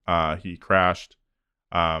he crashed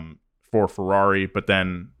for Ferrari. But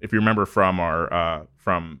then, if you remember from our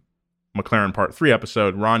from McLaren Part 3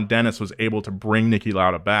 episode, Ron Dennis was able to bring Niki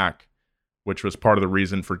Lauda back, which was part of the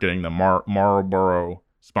reason for getting the Marlboro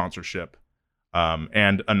sponsorship,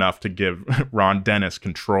 and enough to give Ron Dennis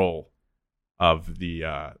control of the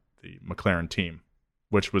McLaren team,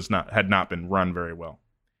 which had not been run very well.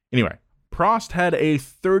 Anyway, Prost had a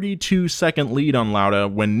 32-second lead on Lauda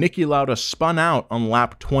when Niki Lauda spun out on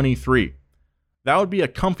lap 23. That would be a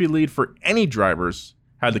comfy lead for any drivers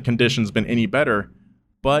had the conditions been any better,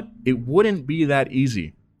 but it wouldn't be that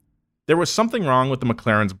easy. There was something wrong with the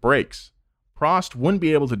McLaren's brakes. Prost wouldn't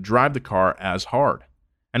be able to drive the car as hard,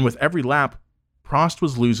 and with every lap, Prost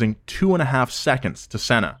was losing 2.5 seconds to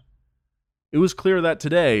Senna. It was clear that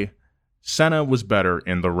today, Senna was better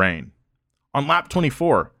in the rain. On lap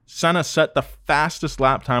 24, Senna set the fastest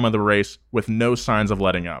lap time of the race with no signs of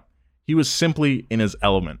letting up. He was simply in his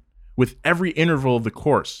element. With every interval of the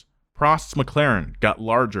course, Prost's McLaren got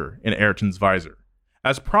larger in Ayrton's visor.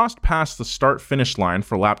 As Prost passed the start-finish line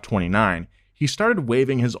for lap 29, he started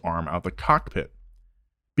waving his arm out the cockpit.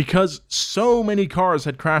 Because so many cars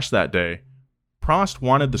had crashed that day, Prost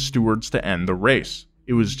wanted the stewards to end the race.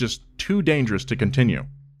 It was just too dangerous to continue.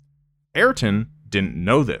 Ayrton didn't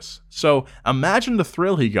know this, so imagine the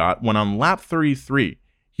thrill he got when on lap 33,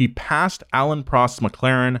 he passed Alain Prost's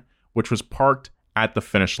McLaren, which was parked at the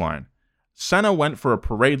finish line. Senna went for a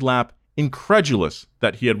parade lap, incredulous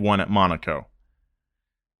that he had won at Monaco.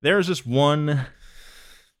 There's just one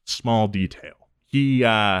small detail. He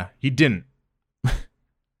didn't,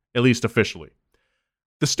 at least officially.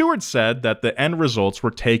 The steward said that the end results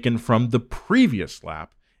were taken from the previous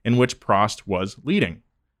lap in which Prost was leading.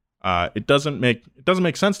 It doesn't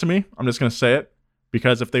make sense to me. I'm just going to say it,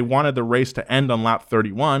 because if they wanted the race to end on lap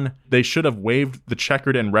 31, they should have waved the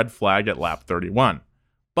checkered and red flag at lap 31.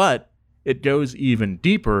 But it goes even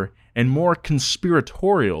deeper and more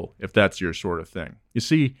conspiratorial, if that's your sort of thing. You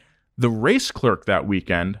see, the race clerk that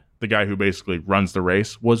weekend, the guy who basically runs the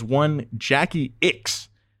race, was one Jackie Ickx,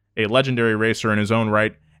 a legendary racer in his own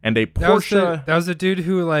right, and a Porsche. That was the dude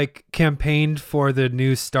who campaigned for the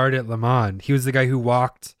new start at Le Mans. He was the guy who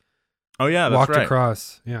walked. Oh yeah, that's right.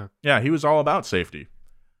 Across. Yeah. Yeah, he was all about safety.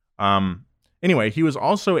 Anyway, he was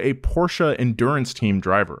also a Porsche endurance team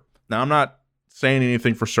driver. Now, I'm not saying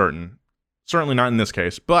anything for certain, certainly not in this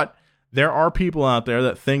case, but there are people out there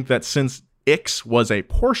that think that since Ickx was a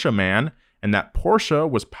Porsche man and that Porsche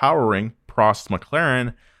was powering Prost's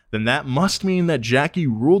McLaren, then that must mean that Jackie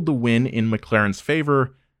ruled the win in McLaren's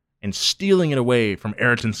favor and stealing it away from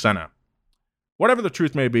Ayrton Senna. Whatever the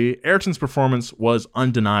truth may be, Ayrton's performance was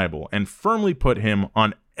undeniable and firmly put him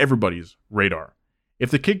on everybody's radar. If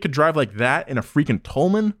the kid could drive like that in a freaking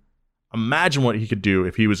Toleman, imagine what he could do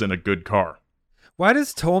if he was in a good car. Why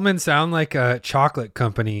does Toleman sound like a chocolate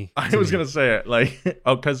company? I was going to say it.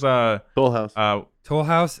 Because Toll House. Toll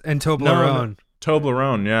House and Toblerone. No,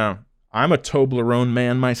 Toblerone, yeah. I'm a Toblerone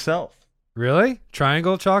man myself. Really?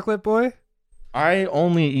 Triangle chocolate boy? I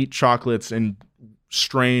only eat chocolates in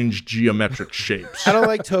strange geometric shapes. I don't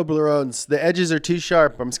like Toblerones. The edges are too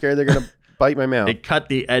sharp. I'm scared they're going to bite my mouth. They cut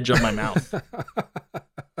the edge of my mouth.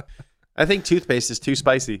 I think toothpaste is too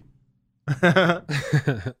spicy.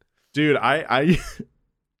 Dude, I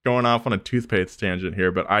going off on a toothpaste tangent here,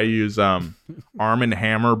 but I use Arm &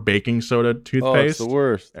 Hammer baking soda toothpaste. Oh, it's the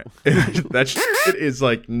worst. That shit is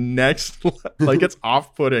next, it's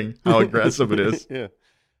off-putting how aggressive it is. Yeah.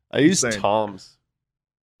 I use Insane. Tom's.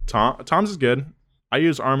 Tom's is good. I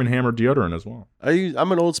use Arm & Hammer deodorant as well.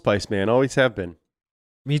 I'm an Old Spice man. Always have been.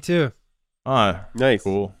 Me too. Nice.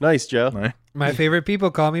 Cool. Nice, Joe. Nice. My favorite people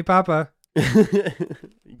call me Papa.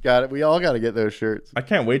 You got it. We all got to get those shirts. I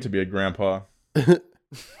can't wait to be a grandpa.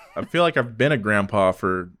 I feel like I've been a grandpa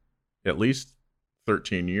for at least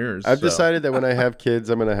 13 years. I've so. decided that when I have kids,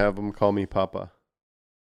 I'm going to have them call me Papa.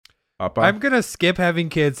 Papa? I'm going to skip having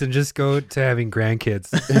kids and just go to having grandkids.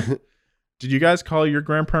 Did you guys call your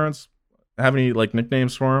grandparents? Have any like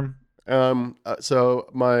nicknames for them? So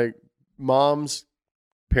my mom's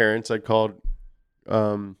parents, I called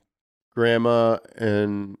grandma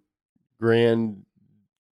and grandpa.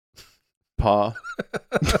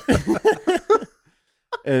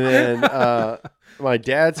 And then my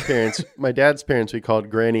dad's parents we called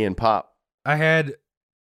Granny and Pop. I had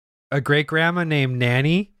a great grandma named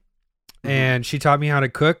Nanny, and she taught me how to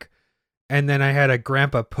cook. And then I had a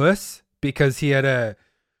grandpa Puss because he had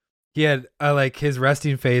like his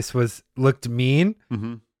resting face looked mean,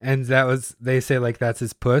 and they say like that's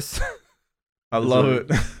his puss. I love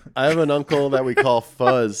it. I have an uncle that we call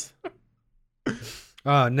Fuzz.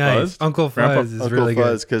 Oh, nice. Fuzz? Uncle Fuzz is Uncle really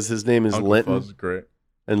Fuzz, because his name is Uncle Linton. Fuzz is great.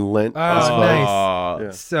 And Lint. Oh, nice.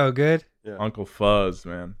 Yeah. So good. Yeah. Uncle Fuzz,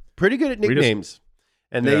 man. Pretty good at nicknames.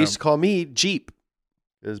 And they Yeah. used to call me Jeep,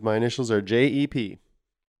 because my initials are JEP.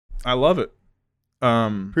 I love it.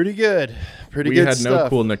 Pretty good. Pretty we good had stuff. no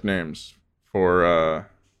cool nicknames for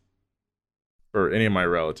any of my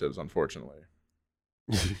relatives, unfortunately.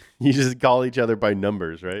 You just call each other by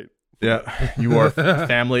numbers, right? Yeah, you are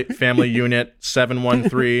family unit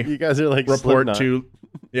 713. You guys are like report Slipknot. to.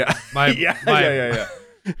 Yeah, My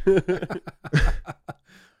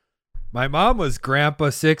My mom was Grandpa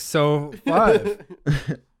 605.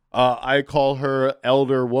 I call her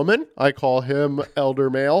elder woman. I call him elder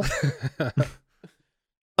male.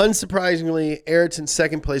 Unsurprisingly, Ayrton's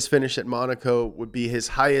second place finish at Monaco would be his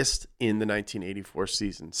highest in the 1984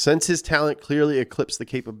 season, since his talent clearly eclipsed the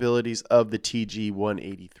capabilities of the TG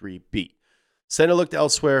 183B. Senna looked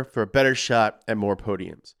elsewhere for a better shot at more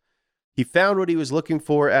podiums. He found what he was looking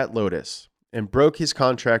for at Lotus and broke his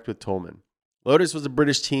contract with Toleman. Lotus was a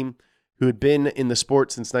British team who had been in the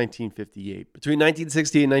sport since 1958. Between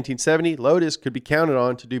 1960 and 1970, Lotus could be counted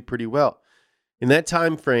on to do pretty well. In that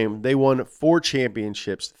time frame, they won 4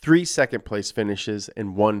 championships, 3 second-place finishes,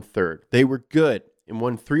 and 1 third. They were good and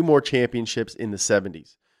won 3 more championships in the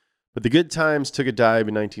 70s. But the good times took a dive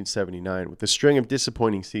in 1979 with a string of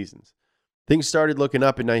disappointing seasons. Things started looking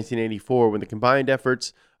up in 1984 when the combined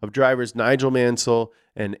efforts of drivers Nigel Mansell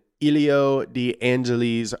and Elio De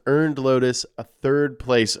Angelis earned Lotus a 3rd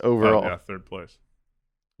place overall. Oh, yeah, 3rd place.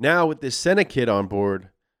 Now, with this Senna kid on board,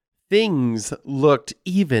 things looked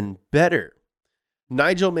even better.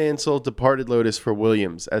 Nigel Mansell departed Lotus for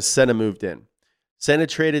Williams as Senna moved in. Senna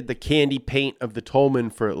traded the candy paint of the Toleman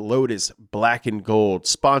for Lotus Black and Gold,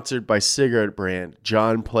 sponsored by cigarette brand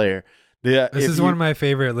John Player. This is one of my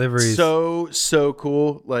favorite liveries. So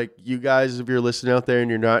cool. Like, you guys, if you're listening out there and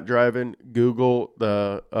you're not driving, Google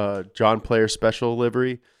the John Player special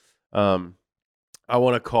livery. I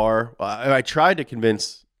want a car. I tried to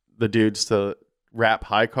convince the dudes to wrap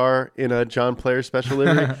High Car in a John Player special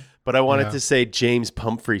livery. But I wanted to say James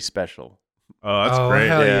Pumphrey special. Oh, that's great.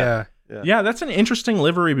 Hell yeah. Yeah, that's an interesting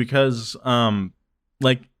livery because,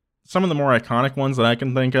 like, some of the more iconic ones that I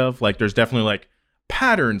can think of, like, there's definitely, like,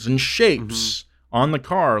 patterns and shapes on the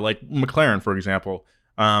car, like McLaren, for example,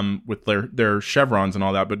 with their chevrons and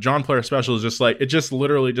all that. But John Player Special is just like, it just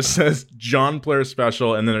literally just says John Player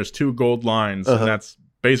Special, and then there's 2 gold lines, and that's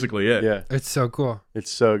basically it. Yeah. It's so cool.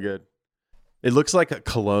 It's so good. It looks like a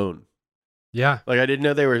cologne. Yeah. Like, I didn't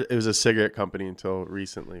know it was a cigarette company until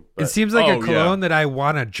recently. But. It seems like a cologne that I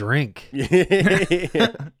want to drink.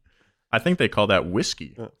 Yeah. I think they call that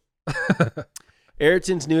whiskey.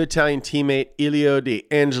 Ayrton's new Italian teammate, Elio De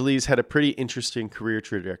Angelis, had a pretty interesting career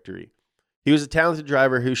trajectory. He was a talented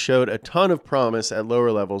driver who showed a ton of promise at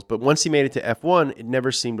lower levels, but once he made it to F1, it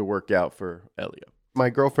never seemed to work out for Elio.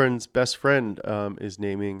 My girlfriend's best friend is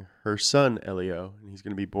naming her son Elio, and he's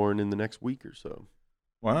going to be born in the next week or so.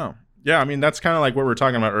 Wow. Yeah, I mean, that's kind of like what we were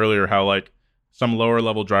talking about earlier, how, like, some lower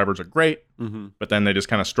level drivers are great, but then they just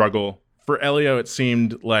kind of struggle. For Elio, it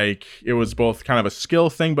seemed like it was both kind of a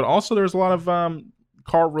skill thing, but also there's a lot of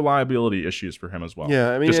car reliability issues for him as well.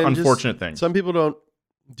 Yeah, I mean, just unfortunate things. Some people don't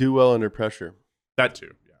do well under pressure. That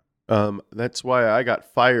too, yeah. That's why I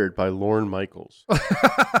got fired by Lorne Michaels.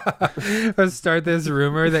 Let's start this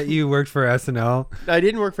rumor that you worked for SNL. I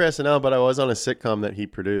didn't work for SNL, but I was on a sitcom that he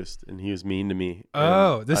produced, and he was mean to me.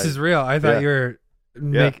 Oh, this is real. I thought you were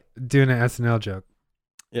doing an SNL joke.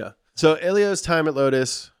 Yeah. So Elio's time at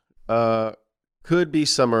Lotus could be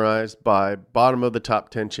summarized by bottom of the top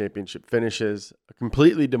 10 championship finishes, a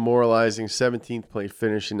completely demoralizing 17th place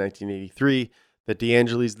finish in 1983 that De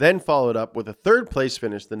Angelis then followed up with a 3rd place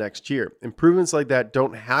finish the next year. Improvements like that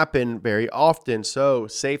don't happen very often, so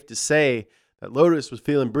safe to say that Lotus was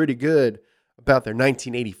feeling pretty good about their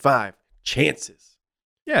 1985 chances.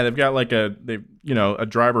 Yeah, they've got like a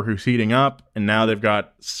driver who's heating up, and now they've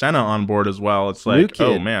got Senna on board as well. It's like,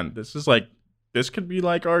 oh man, this could be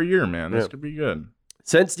like our year, man. This could be good.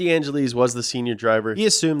 Since DeAngelis was the senior driver, he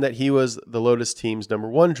assumed that he was the Lotus team's number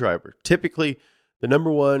one driver. Typically, the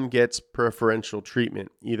number one gets preferential treatment,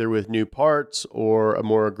 either with new parts or a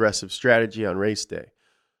more aggressive strategy on race day.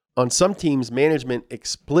 On some teams, management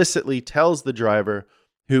explicitly tells the driver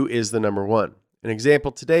who is the number one. An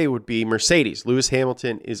example today would be Mercedes. Lewis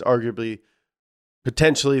Hamilton is arguably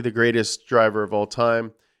potentially the greatest driver of all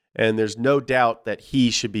time, and there's no doubt that he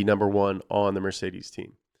should be number one on the Mercedes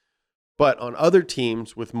team. But on other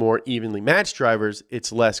teams with more evenly matched drivers,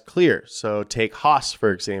 it's less clear. So take Haas,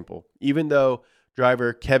 for example. Even though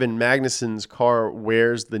driver Kevin Magnussen's car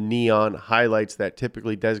wears the neon highlights that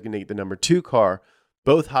typically designate the number two car,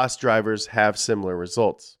 both Haas drivers have similar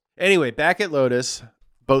results. Anyway, back at Lotus,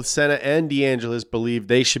 both Senna and DeAngelis believed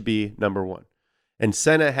they should be number one. And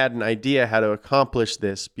Senna had an idea how to accomplish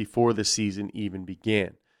this before the season even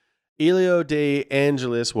began. Elio De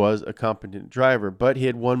Angelis was a competent driver, but he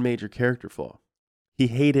had one major character flaw. He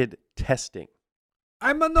hated testing.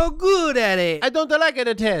 I'm no good at it. I don't like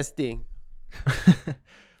the testing.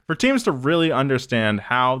 For teams to really understand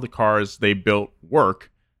how the cars they built work,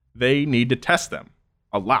 they need to test them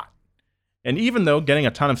a lot. And even though getting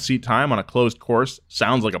a ton of seat time on a closed course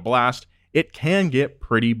sounds like a blast, it can get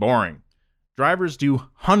pretty boring. Drivers do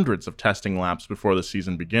hundreds of testing laps before the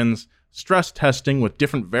season begins, stress testing with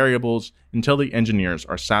different variables until the engineers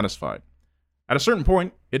are satisfied. At a certain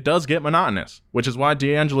point, it does get monotonous, which is why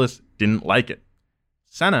DeAngelis didn't like it.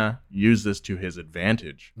 Senna used this to his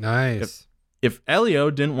advantage. Nice. If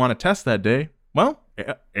Elio didn't want to test that day, well,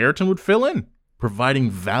 Ayrton would fill in, providing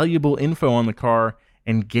valuable info on the car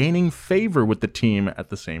and gaining favor with the team at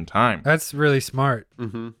the same time. That's really smart.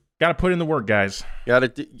 Mm-hmm. Got to put in the work, guys. You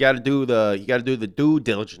gotta do the due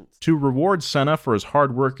diligence. To reward Senna for his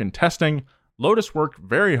hard work in testing, Lotus worked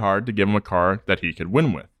very hard to give him a car that he could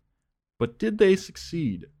win with. But did they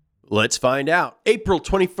succeed? Let's find out. April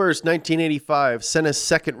 21st, 1985, Senna's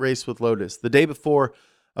second race with Lotus. The day before,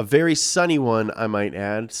 a very sunny one, I might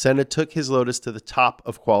add, Senna took his Lotus to the top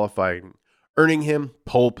of qualifying, earning him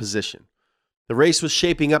pole position. The race was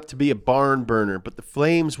shaping up to be a barn burner, but the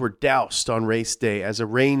flames were doused on race day as a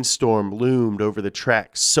rainstorm loomed over the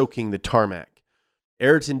track, soaking the tarmac.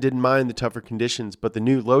 Ayrton didn't mind the tougher conditions, but the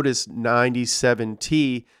new Lotus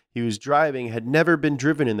 97T he was driving had never been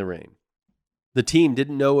driven in the rain. The team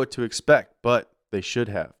didn't know what to expect, but they should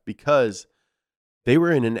have, because they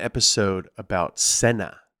were in an episode about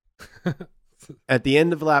Senna. At the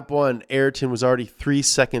end of lap one, Ayrton was already 3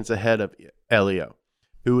 seconds ahead of Elio,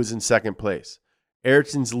 who was in second place.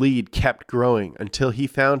 Ayrton's lead kept growing until he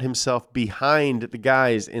found himself behind the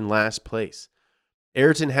guys in last place.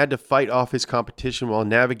 Ayrton had to fight off his competition while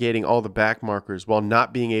navigating all the back markers while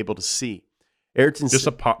not being able to see. Ayrton Just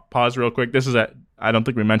a pause real quick. This is I don't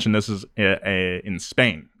think we mentioned this is in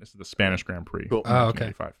Spain. This is the Spanish Grand Prix. Cool. Oh,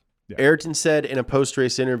 okay. Yeah. Ayrton said in a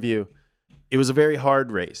post-race interview, "It was a very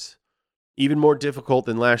hard race, even more difficult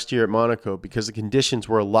than last year at Monaco because the conditions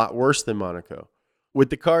were a lot worse than Monaco. With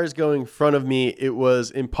the cars going in front of me, it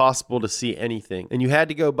was impossible to see anything. And you had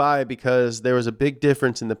to go by because there was a big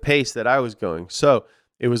difference in the pace that I was going. So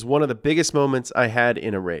it was one of the biggest moments I had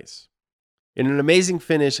in a race." In an amazing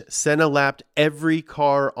finish, Senna lapped every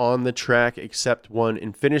car on the track except one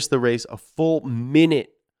and finished the race a full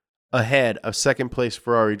minute ahead of second place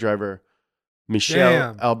Ferrari driver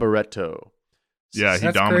Michele Alboreto. Yeah, he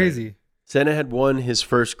That's dominated. crazy. Senna had won his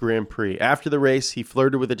first Grand Prix. After the race, he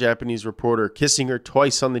flirted with a Japanese reporter, kissing her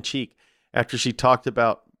twice on the cheek after she talked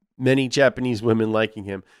about many Japanese women liking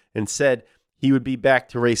him, and said he would be back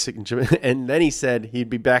to racing in Japan. And then he said he'd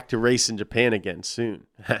be back to race in Japan again soon.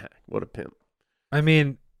 What a pimp. I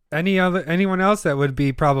mean, anyone else that would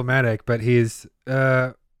be problematic, but he's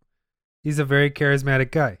a very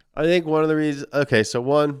charismatic guy. I think one of the reasons, okay, so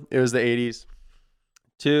one, it was the 80s.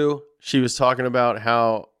 Two, she was talking about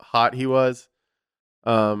how hot he was.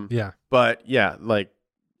 Yeah. But yeah, like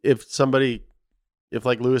if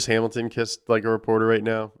like Lewis Hamilton kissed like a reporter right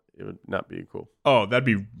now, it would not be cool. Oh, that'd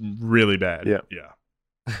be really bad. Yeah.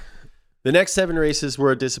 The next 7 races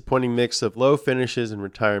were a disappointing mix of low finishes and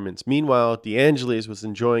retirements. Meanwhile, DeAngelis was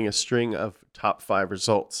enjoying a string of top 5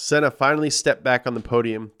 results. Senna finally stepped back on the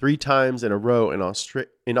podium 3 times in a row in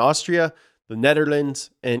Austria, the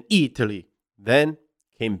Netherlands, and Italy. Then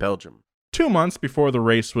came Belgium. 2 months before the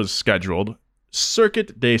race was scheduled,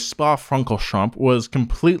 Circuit de Spa-Francorchamps was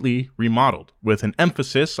completely remodeled, with an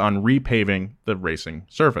emphasis on repaving the racing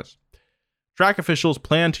surface. Track officials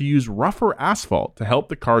planned to use rougher asphalt to help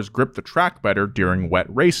the cars grip the track better during wet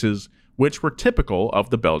races, which were typical of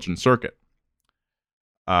the Belgian circuit.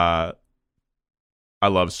 I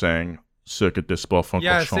love saying Circuit de Spa-Francorchamps.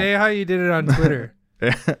 Yeah, say how you did it on Twitter.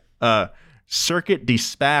 Circuit de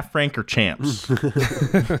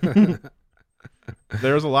Spa-Francorchamps.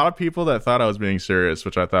 There was a lot of people that thought I was being serious,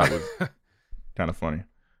 which I thought was kind of funny.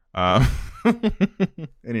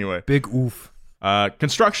 Anyway. Big oof.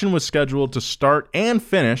 Construction was scheduled to start and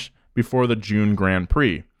finish before the June Grand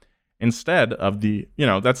Prix. Instead of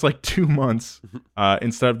that's like 2 months,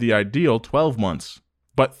 instead of the ideal 12 months.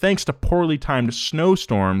 But thanks to poorly timed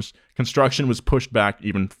snowstorms, construction was pushed back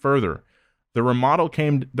even further. The remodel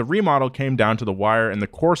came down to the wire, and the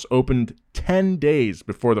course opened 10 days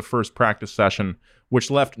before the first practice session,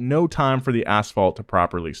 which left no time for the asphalt to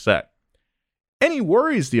properly set. Any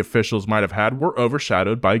worries the officials might have had were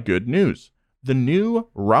overshadowed by good news. The new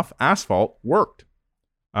rough asphalt worked.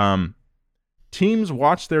 Teams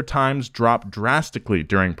watched their times drop drastically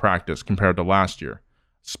during practice compared to last year.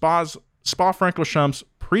 Spa-Francorchamps'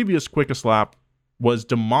 previous quickest lap was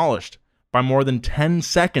demolished by more than 10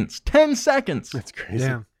 seconds. 10 seconds! That's crazy.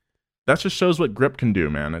 Damn. That just shows what grip can do,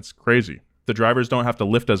 man. It's crazy. The drivers don't have to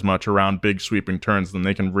lift as much around big sweeping turns, then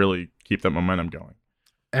they can really keep that momentum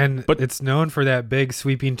going. But it's known for that big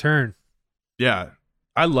sweeping turn. Yeah,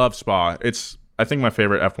 I love Spa. It's, I think, my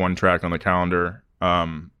favorite F1 track on the calendar.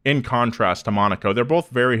 In contrast to Monaco, they're both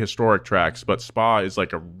very historic tracks, but Spa is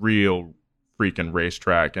like a real freaking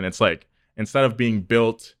racetrack. And it's like, instead of being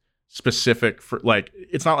built specific for, like,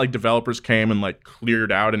 it's not like developers came and like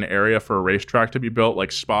cleared out an area for a racetrack to be built.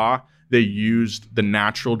 Like Spa, they used the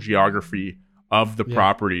natural geography of the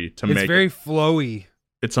property to make it. It's very flowy.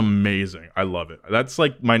 It's amazing. I love it. That's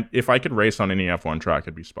like if I could race on any F1 track,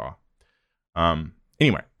 it'd be Spa.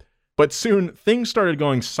 Anyway, but soon things started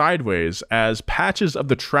going sideways as patches of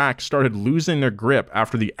the track started losing their grip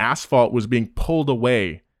after the asphalt was being pulled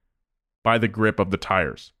away by the grip of the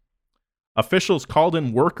tires. Officials called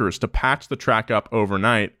in workers to patch the track up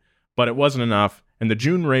overnight, but it wasn't enough, and the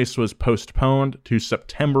June race was postponed to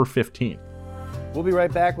September 15th. We'll be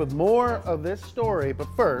right back with more of this story, but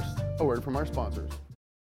first, a word from our sponsors.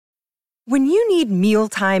 When you need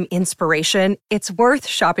mealtime inspiration, it's worth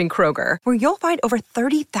shopping Kroger, where you'll find over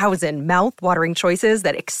 30,000 mouth-watering choices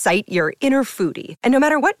that excite your inner foodie. And no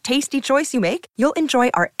matter what tasty choice you make, you'll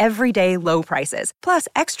enjoy our everyday low prices, plus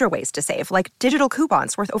extra ways to save, like digital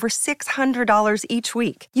coupons worth over $600 each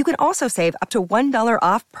week. You can also save up to $1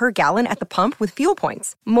 off per gallon at the pump with fuel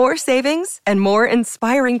points. More savings and more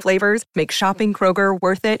inspiring flavors make shopping Kroger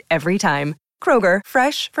worth it every time. Kroger,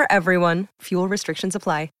 fresh for everyone. Fuel restrictions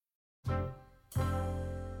apply.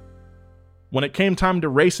 When it came time to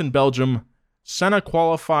race in Belgium, Senna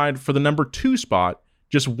qualified for the number 2 spot,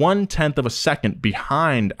 just 1/10 of a second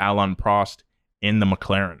behind Alain Prost in the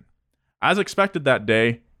McLaren. As expected that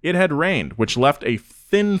day, it had rained, which left a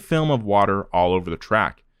thin film of water all over the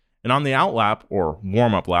track. And on the outlap, or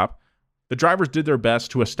warm-up lap, the drivers did their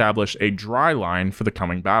best to establish a dry line for the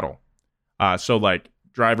coming battle.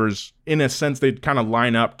 Drivers, in a sense, they'd kind of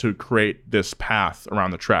line up to create this path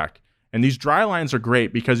around the track. And these dry lines are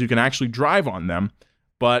great because you can actually drive on them,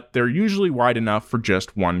 but they're usually wide enough for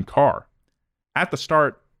just one car. At the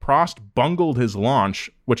start, Prost bungled his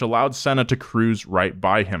launch, which allowed Senna to cruise right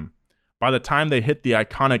by him. By the time they hit the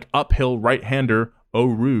iconic uphill right-hander, Eau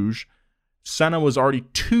Rouge, Senna was already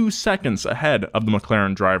 2 seconds ahead of the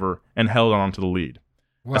McLaren driver and held on to the lead.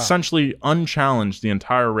 Wow. Essentially unchallenged the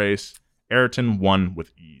entire race, Ayrton won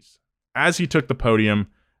with ease. As he took the podium,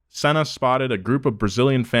 Senna spotted a group of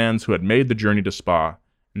Brazilian fans who had made the journey to Spa,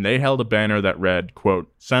 and they held a banner that read,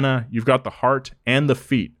 quote, "Senna, you've got the heart and the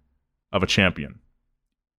feet of a champion."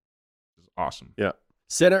 This is awesome. Yeah.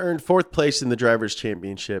 Senna earned 4th place in the Drivers'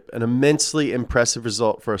 Championship, an immensely impressive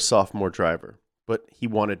result for a sophomore driver, but he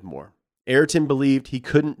wanted more. Ayrton believed he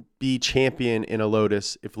couldn't be champion in a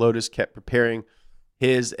Lotus if Lotus kept preparing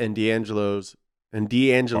his and D'Angelisa's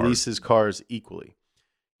cars equally.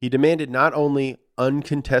 He demanded not only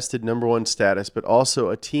uncontested number 1 status, but also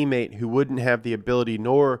a teammate who wouldn't have the ability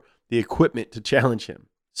nor the equipment to challenge him.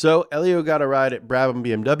 So Elio got a ride at Brabham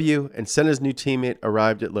BMW, and Senna's new teammate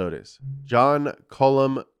arrived at Lotus. John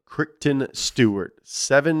Cullum Crichton Stewart,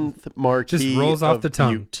 7th Marquis just rolls off of the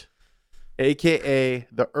tongue. Bute, a.k.a.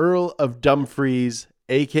 the Earl of Dumfries,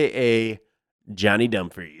 a.k.a. Johnny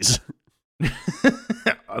Dumfries.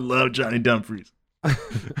 I love Johnny Dumfries.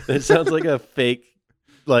 It sounds like a fake,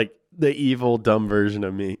 like the evil dumb version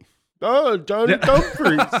of me. Oh, Johnny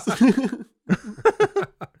Dumfries.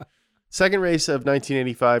 Second race of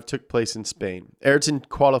 1985 took place in Spain. Ayrton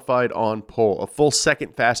qualified on pole, a full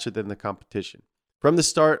second faster than the competition. From the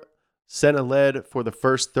start, Senna led for the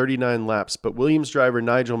first 39 laps, but Williams driver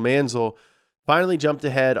Nigel Mansell finally jumped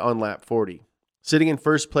ahead on lap 40, sitting in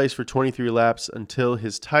first place for 23 laps until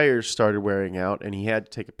his tires started wearing out and he had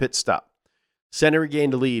to take a pit stop. Senna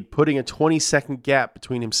regained the lead, putting a 20-second gap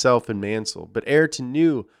between himself and Mansell, but Ayrton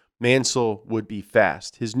knew Mansell would be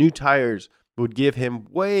fast. His new tires would give him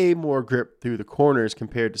way more grip through the corners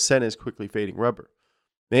compared to Senna's quickly fading rubber.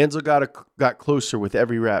 Mansell got closer with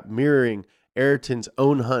every lap, mirroring Ayrton's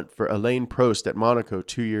own hunt for Alain Prost at Monaco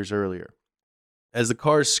 2 years earlier. As the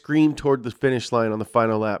cars screamed toward the finish line on the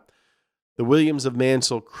final lap, the Williams of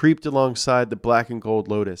Mansell creeped alongside the black and gold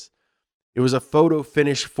Lotus. It was a photo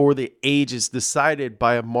finish for the ages, decided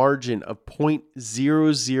by a margin of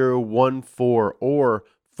 0.0014 or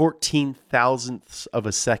 14 thousandths of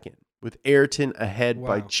a second, with Ayrton ahead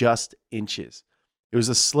by just inches. It was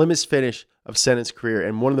the slimmest finish of Senna's career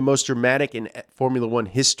and one of the most dramatic in Formula One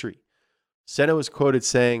history. Senna was quoted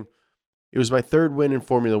saying, "It was my third win in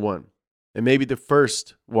Formula One, and maybe the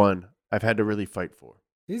first one I've had to really fight for."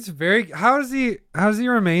 He's how does he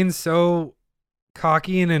remain so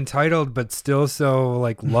cocky and entitled but still so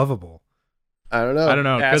like lovable? I don't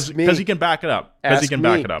know. Because he can back it up. Because he can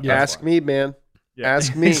back it up. Ask me, man. Yeah.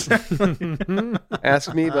 Ask me.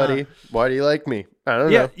 Ask me, buddy. Why do you like me? I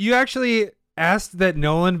don't know. You actually asked that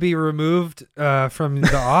Nolan be removed from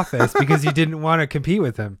the office because you didn't want to compete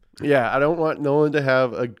with him. Yeah, I don't want Nolan to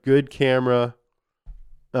have a good camera.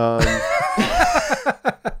 I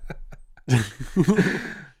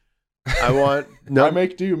want I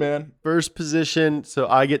make do, man. First position, so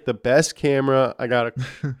I get the best camera. I got a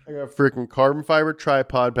freaking carbon fiber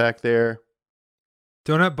tripod back there.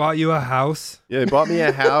 Donut bought you a house. Yeah, they bought me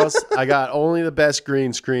a house. I got only the best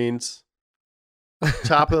green screens.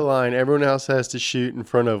 Top of the line. Everyone else has to shoot in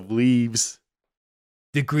front of leaves.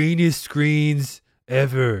 The greenest screens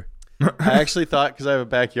ever. I actually thought, because I have a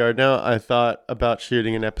backyard now, I thought about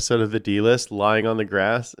shooting an episode of The D-List lying on the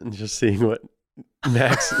grass and just seeing what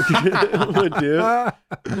Max would do.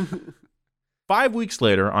 5 weeks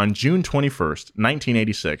later, on June 21st,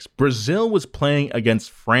 1986, Brazil was playing against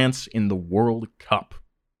France in the World Cup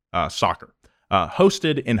soccer,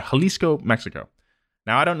 hosted in Jalisco, Mexico.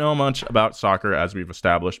 Now, I don't know much about soccer, as we've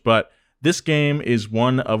established, but this game is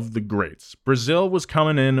one of the greats. Brazil was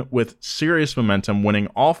coming in with serious momentum, winning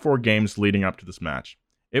all 4 games leading up to this match.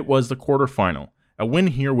 It was the quarterfinal. A win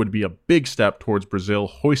here would be a big step towards Brazil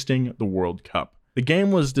hoisting the World Cup. The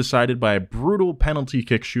game was decided by a brutal penalty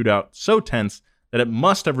kick shootout so tense that it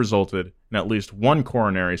must have resulted in at least one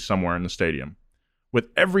coronary somewhere in the stadium. With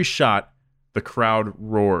every shot, the crowd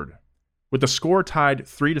roared. With the score tied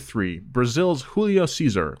 3-3, Brazil's Julio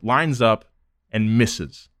Cesar lines up and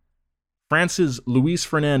misses. France's Luis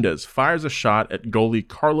Fernandez fires a shot at goalie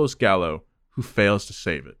Carlos Gallo, who fails to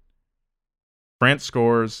save it. France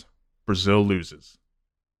scores, Brazil loses.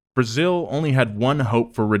 Brazil only had one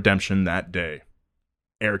hope for redemption that day: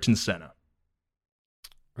 Ayrton Senna.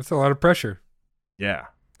 That's a lot of pressure. Yeah.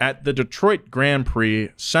 At the Detroit Grand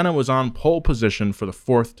Prix, Senna was on pole position for the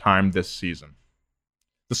 4th time this season.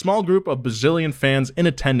 The small group of Brazilian fans in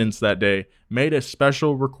attendance that day made a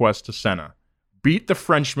special request to Senna: beat the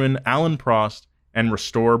Frenchman Alain Prost and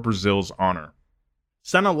restore Brazil's honor.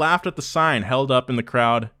 Senna laughed at the sign held up in the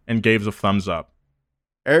crowd and gave a thumbs up.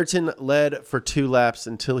 Ayrton led for 2 laps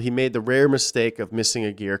until he made the rare mistake of missing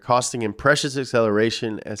a gear, costing him precious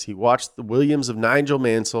acceleration as he watched the Williams of Nigel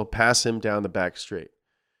Mansell pass him down the back straight.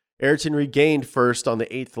 Ayrton regained first on the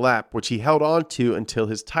 8th lap, which he held on to until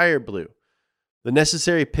his tire blew. The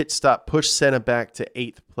necessary pit stop pushed Senna back to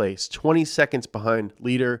 8th place, 20 seconds behind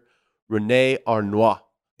leader René Arnoux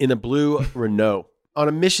in a blue Renault. On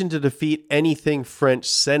a mission to defeat anything French,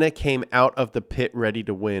 Senna came out of the pit ready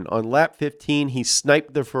to win. On lap 15, he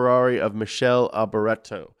sniped the Ferrari of Michel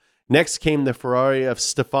Alboreto. Next came the Ferrari of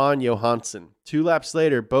Stefan Johansson. 2 laps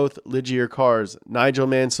later, both Ligier cars, Nigel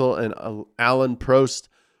Mansell and Alain Prost,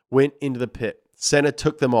 went into the pit. Senna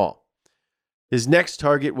took them all. His next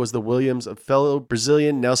target was the Williams of fellow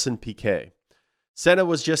Brazilian Nelson Piquet. Senna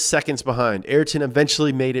was just seconds behind. Ayrton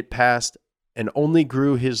eventually made it past and only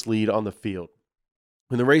grew his lead on the field.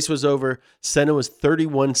 When the race was over, Senna was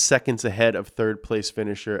 31 seconds ahead of third-place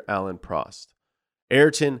finisher Alain Prost.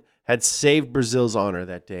 Ayrton had saved Brazil's honor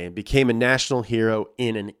that day and became a national hero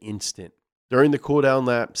in an instant. During the cool-down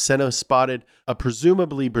lap, Senna spotted a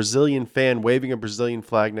presumably Brazilian fan waving a Brazilian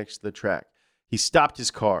flag next to the track. He stopped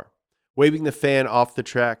his car. Waving the fan off the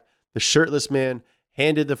track, the shirtless man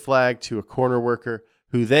handed the flag to a corner worker,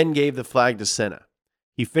 who then gave the flag to Senna.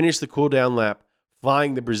 He finished the cool-down lap,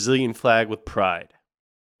 flying the Brazilian flag with pride.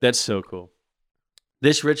 That's so cool.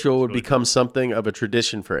 This ritual would become something of a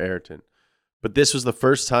tradition for Ayrton. but this was the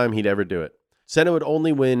first time he'd ever do it. Senna would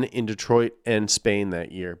only win in Detroit and Spain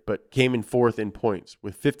that year, but came in 4th in points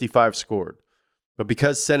with 55 scored. But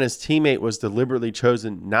because Senna's teammate was deliberately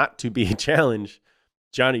chosen not to be a challenge,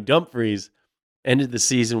 Johnny Dumfries ended the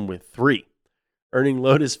season with 3, earning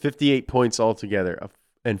Lotus 58 points altogether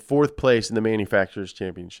and 4th place in the Manufacturers'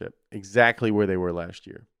 Championship, exactly where they were last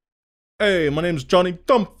year. Hey, my name's Johnny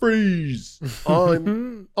Dumfries.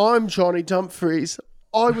 I'm Johnny Dumfries.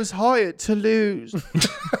 I was hired to lose.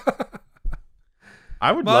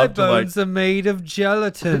 I would My love to bones are made of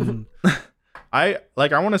gelatin. I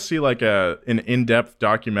want to see like an in-depth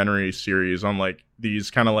documentary series on like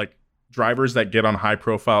these kind of like drivers that get on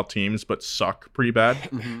high-profile teams but suck pretty bad,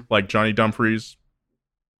 like Johnny Dumfries.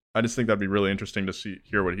 I just think that'd be really interesting to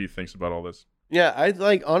hear what he thinks about all this. Yeah, I'd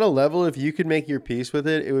like on a level, if you could make your peace with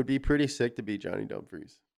it, it would be pretty sick to be Johnny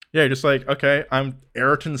Dumfries. Yeah, just like, okay, I'm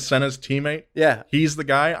Ayrton Senna's teammate. Yeah. He's the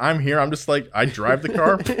guy. I'm here. I'm just like, I drive the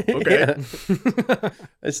car. Okay.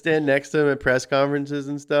 I stand next to him at press conferences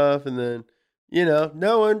and stuff, and then,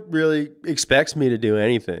 no one really expects me to do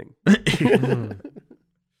anything.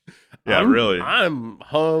 Yeah, really. I'm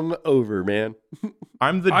hung over, man.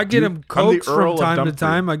 I get him Coke from time to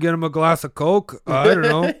time. I get him a glass of Coke. I don't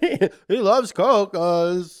know. He loves Coke.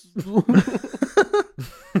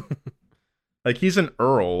 Like, he's an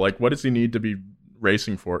Earl. Like, what does he need to be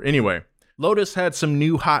racing for? Anyway, Lotus had some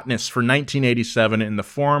new hotness for 1987 in the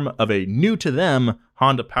form of a new-to-them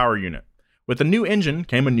Honda Power Unit. With a new engine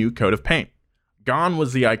came a new coat of paint. Gone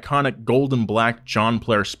was the iconic gold and black John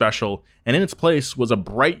Player Special, and in its place was a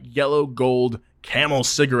bright yellow gold Camel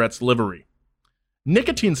Cigarettes livery.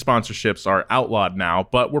 Nicotine sponsorships are outlawed now,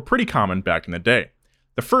 but were pretty common back in the day.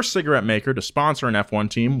 The first cigarette maker to sponsor an F1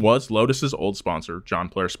 team was Lotus's old sponsor, John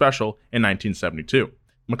Player Special, in 1972.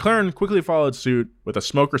 McLaren quickly followed suit with a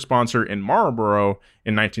smoker sponsor in Marlboro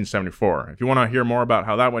in 1974. If you want to hear more about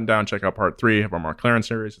how that went down, check out part 3 of our McLaren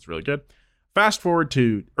series. It's really good. Fast forward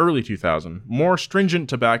to early 2000, more stringent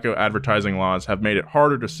tobacco advertising laws have made it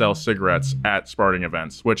harder to sell cigarettes at sporting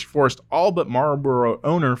events, which forced all but Marlboro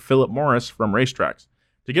owner Philip Morris from racetracks.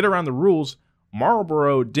 To get around the rules,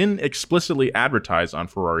 Marlboro didn't explicitly advertise on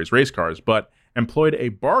Ferrari's race cars, but employed a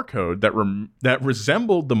barcode that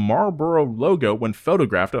resembled the Marlboro logo when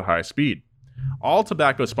photographed at high speed. All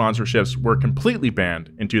tobacco sponsorships were completely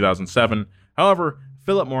banned in 2007. However,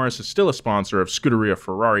 Philip Morris is still a sponsor of Scuderia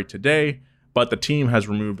Ferrari today, but the team has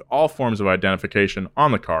removed all forms of identification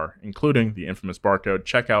on the car, including the infamous barcode.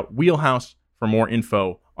 Check out Wheelhouse for more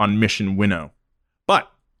info on Mission Winnow.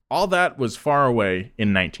 But all that was far away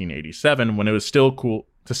in 1987, when it was still cool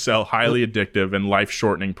to sell highly addictive and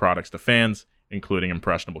life-shortening products to fans, including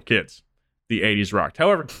impressionable kids. The 80s rocked.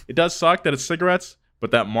 However, it does suck that it's cigarettes,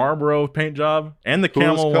 but that Marlboro paint job and the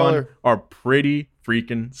Camel one are pretty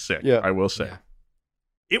freaking sick, I will say. Yeah.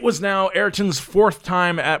 It was now Ayrton's 4th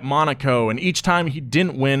time at Monaco, and each time he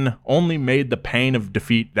didn't win only made the pain of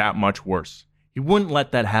defeat that much worse. He wouldn't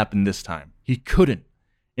let that happen this time. He couldn't.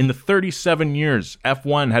 In the 37 years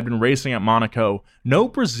F1 had been racing at Monaco, no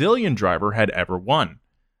Brazilian driver had ever won.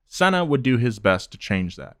 Senna would do his best to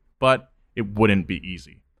change that, but it wouldn't be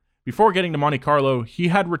easy. Before getting to Monte Carlo, he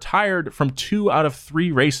had retired from 2 out of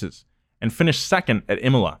 3 races and finished 2nd at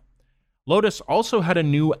Imola. Lotus also had a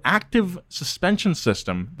new active suspension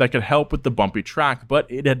system that could help with the bumpy track, but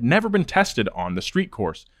it had never been tested on the street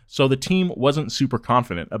course, so the team wasn't super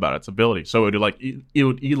confident about its ability. So it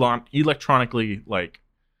would electronically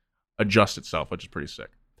adjust itself, which is pretty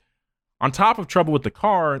sick. On top of trouble with the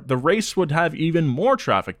car, the race would have even more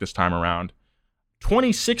traffic this time around.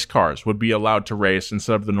 26 cars would be allowed to race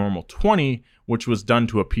instead of the normal 20, which was done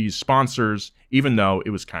to appease sponsors, even though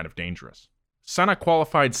it was kind of dangerous. Senna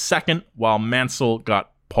qualified 2nd, while Mansell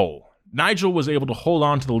got pole. Nigel was able to hold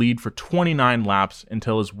on to the lead for 29 laps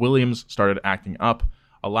until his Williams started acting up,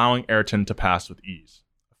 allowing Ayrton to pass with ease.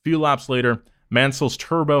 A few laps later, Mansell's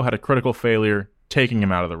turbo had a critical failure, taking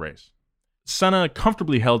him out of the race. Senna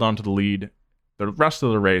comfortably held on to the lead the rest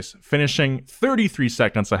of the race, finishing 33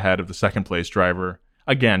 seconds ahead of the 2nd place driver.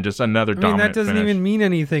 Again, just another dominant that doesn't finish. even mean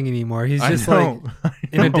anything anymore. He's just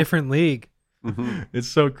in a different league. It's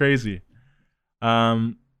so crazy.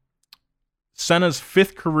 Senna's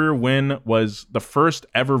 5th career win was the first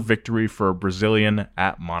ever victory for a Brazilian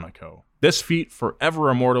at Monaco. This feat forever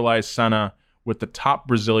immortalized Senna with the top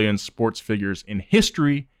Brazilian sports figures in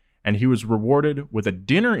history, and he was rewarded with a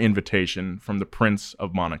dinner invitation from the Prince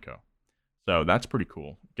of Monaco. So that's pretty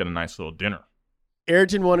cool. Get a nice little dinner.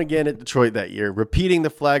 Ayrton won again at Detroit that year, repeating the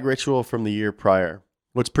flag ritual from the year prior.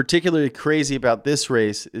 What's particularly crazy about this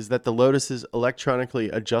race is that the Lotus's electronically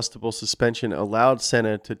adjustable suspension allowed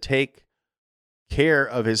Senna to take care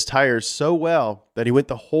of his tires so well that he went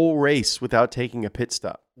the whole race without taking a pit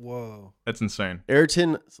stop. Whoa. That's insane.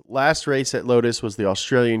 Ayrton's last race at Lotus was the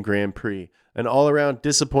Australian Grand Prix, an all-around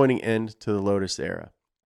disappointing end to the Lotus era.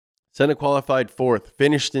 Senna qualified 4th,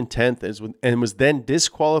 finished in 10th, and was then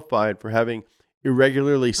disqualified for having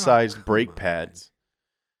irregularly sized brake pads.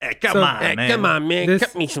 Hey, come on, man.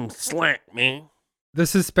 Cut me some slack, man. The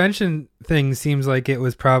suspension thing seems like it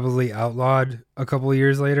was probably outlawed a couple of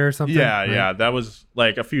years later or something. Yeah, right? yeah. That was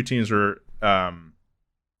like a few teams were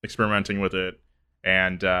experimenting with it,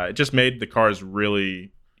 and it just made the cars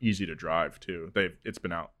really easy to drive too. It's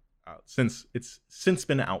been out since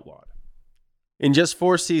been outlawed. In just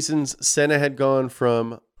 4 seasons, Senna had gone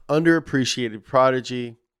from underappreciated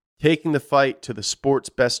prodigy, taking the fight to the sport's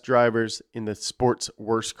best drivers in the sport's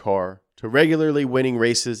worst car, to regularly winning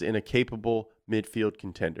races in a capable midfield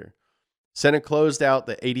contender. Senna closed out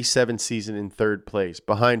the 87 season in 3rd place,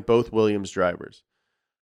 behind both Williams drivers.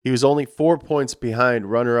 He was only 4 points behind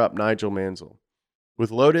runner-up Nigel Mansell. With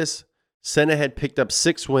Lotus, Senna had picked up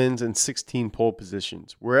 6 wins and 16 pole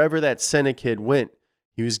positions. Wherever that Senna kid went,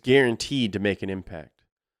 he was guaranteed to make an impact.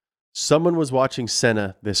 Someone was watching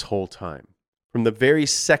Senna this whole time. From the very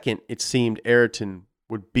second it seemed Ayrton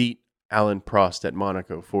would beat Alain Prost at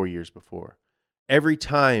Monaco 4 years before. Every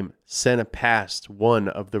time Senna passed one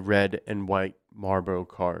of the red and white Marlboro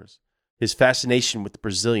cars, his fascination with the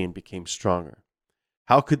Brazilian became stronger.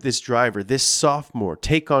 How could this driver, this sophomore,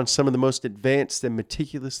 take on some of the most advanced and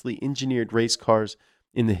meticulously engineered race cars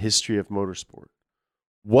in the history of motorsport?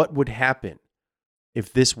 What would happen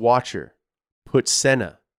if this watcher put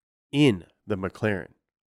Senna in the McLaren?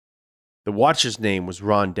 The watcher's name was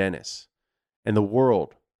Ron Dennis, and the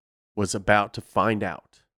world was about to find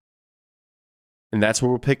out. And that's where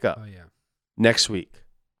we'll pick up next week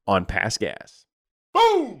on Pass Gas.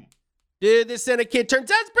 Boom! Dude, this Senna kid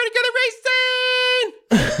turns out he's pretty good at racing!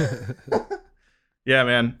 Yeah,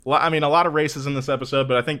 man. I mean, a lot of races in this episode,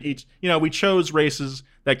 but I think we chose races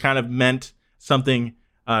that kind of meant something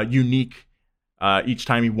unique each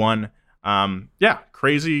time he won.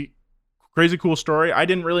 Crazy cool story. I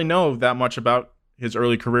didn't really know that much about his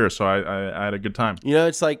early career, so I had a good time.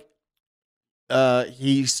 It's like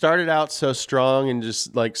he started out so strong and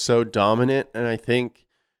just like so dominant, and I think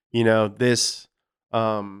this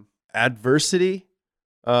adversity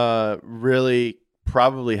really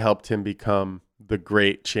probably helped him become the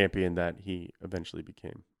great champion that he eventually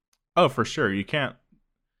became. Oh, for sure. You can't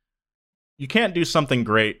do something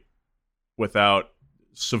great without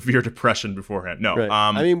severe depression beforehand. No. Right.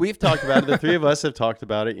 I mean, we've talked about it. The three of us have talked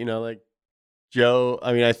about it. Like Joe,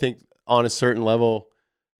 I mean, I think on a certain level,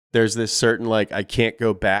 there's this certain, like, I can't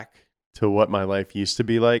go back to what my life used to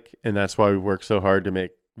be like. And that's why we work so hard to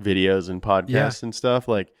make videos and podcasts and stuff.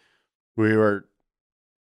 Like, we were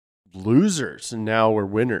losers and now we're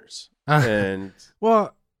winners. And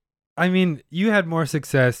well, I mean, you had more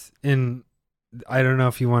success in, I don't know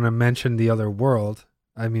if you want to mention the other world.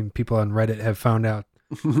 I mean, people on Reddit have found out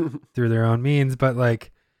through their own means, but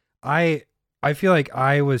like, I feel like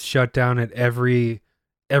I was shut down at every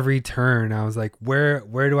turn. I was like, where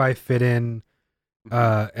do I fit in?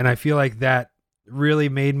 And I feel like that really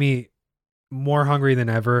made me more hungry than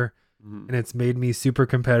ever. And it's made me super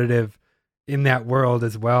competitive in that world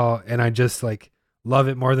as well. And I just like love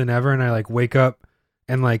it more than ever. And I like wake up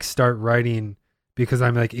and like start writing because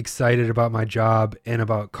I'm like excited about my job and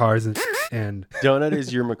about cars and Donut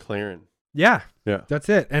is your McLaren. Yeah. Yeah. That's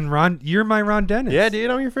it. And Ron, you're my Ron Dennis. Yeah, dude.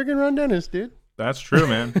 I'm your freaking Ron Dennis, dude. That's true,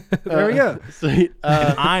 man. There we go. Sweet.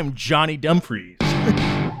 And I'm Johnny Dumfries.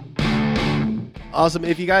 Awesome.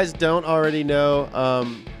 If you guys don't already know,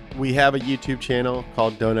 we have a YouTube channel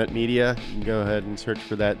called Donut Media. You can go ahead and search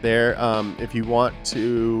for that there. If you want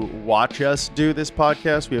to watch us do this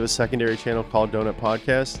podcast, we have a secondary channel called Donut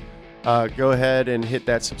Podcast. Go ahead and hit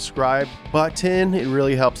that subscribe button. It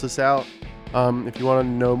really helps us out. If you want to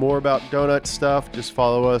know more about Donut stuff, just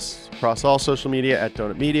follow us across all social media at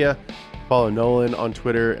Donut Media. Follow Nolan on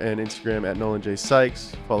Twitter and Instagram at Nolan J.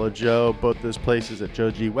 Sykes. Follow Joe, both those places at Joe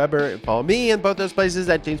G. Weber. And follow me in both those places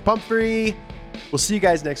at James Pumphrey. We'll see you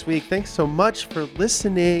guys next week. Thanks so much for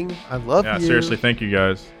listening. I love you. Yeah, seriously, thank you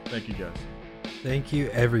guys. Thank you,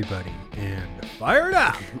 everybody. And fire it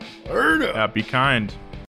up. Yeah, be kind.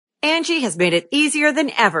 Angie has made it easier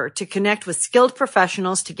than ever to connect with skilled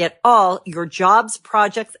professionals to get all your jobs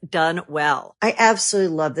projects done well. I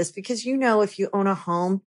absolutely love this because, if you own a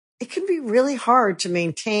home, it can be really hard to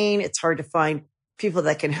maintain. It's hard to find people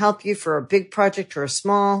that can help you for a big project or a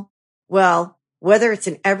small. Well, whether it's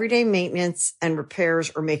in everyday maintenance and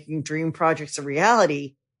repairs or making dream projects a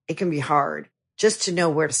reality, it can be hard just to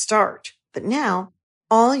know where to start. But now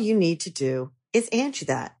all you need to do is Angie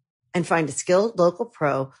that. And find a skilled local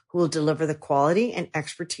pro who will deliver the quality and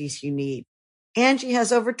expertise you need. Angie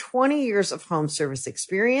has over 20 years of home service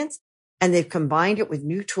experience, and they've combined it with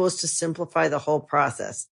new tools to simplify the whole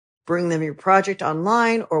process. Bring them your project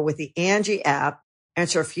online or with the Angie app,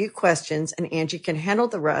 answer a few questions, and Angie can handle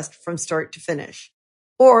the rest from start to finish.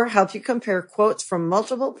 Or help you compare quotes from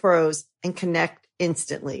multiple pros and connect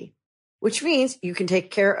instantly. Which means you can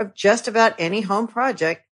take care of just about any home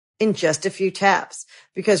project in just a few taps.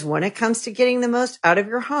 Because when it comes to getting the most out of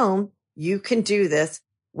your home, you can do this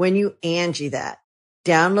when you Angie that.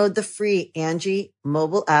 Download the free Angie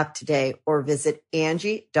mobile app today or visit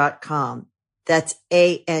Angie.com. That's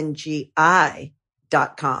ANGI.com.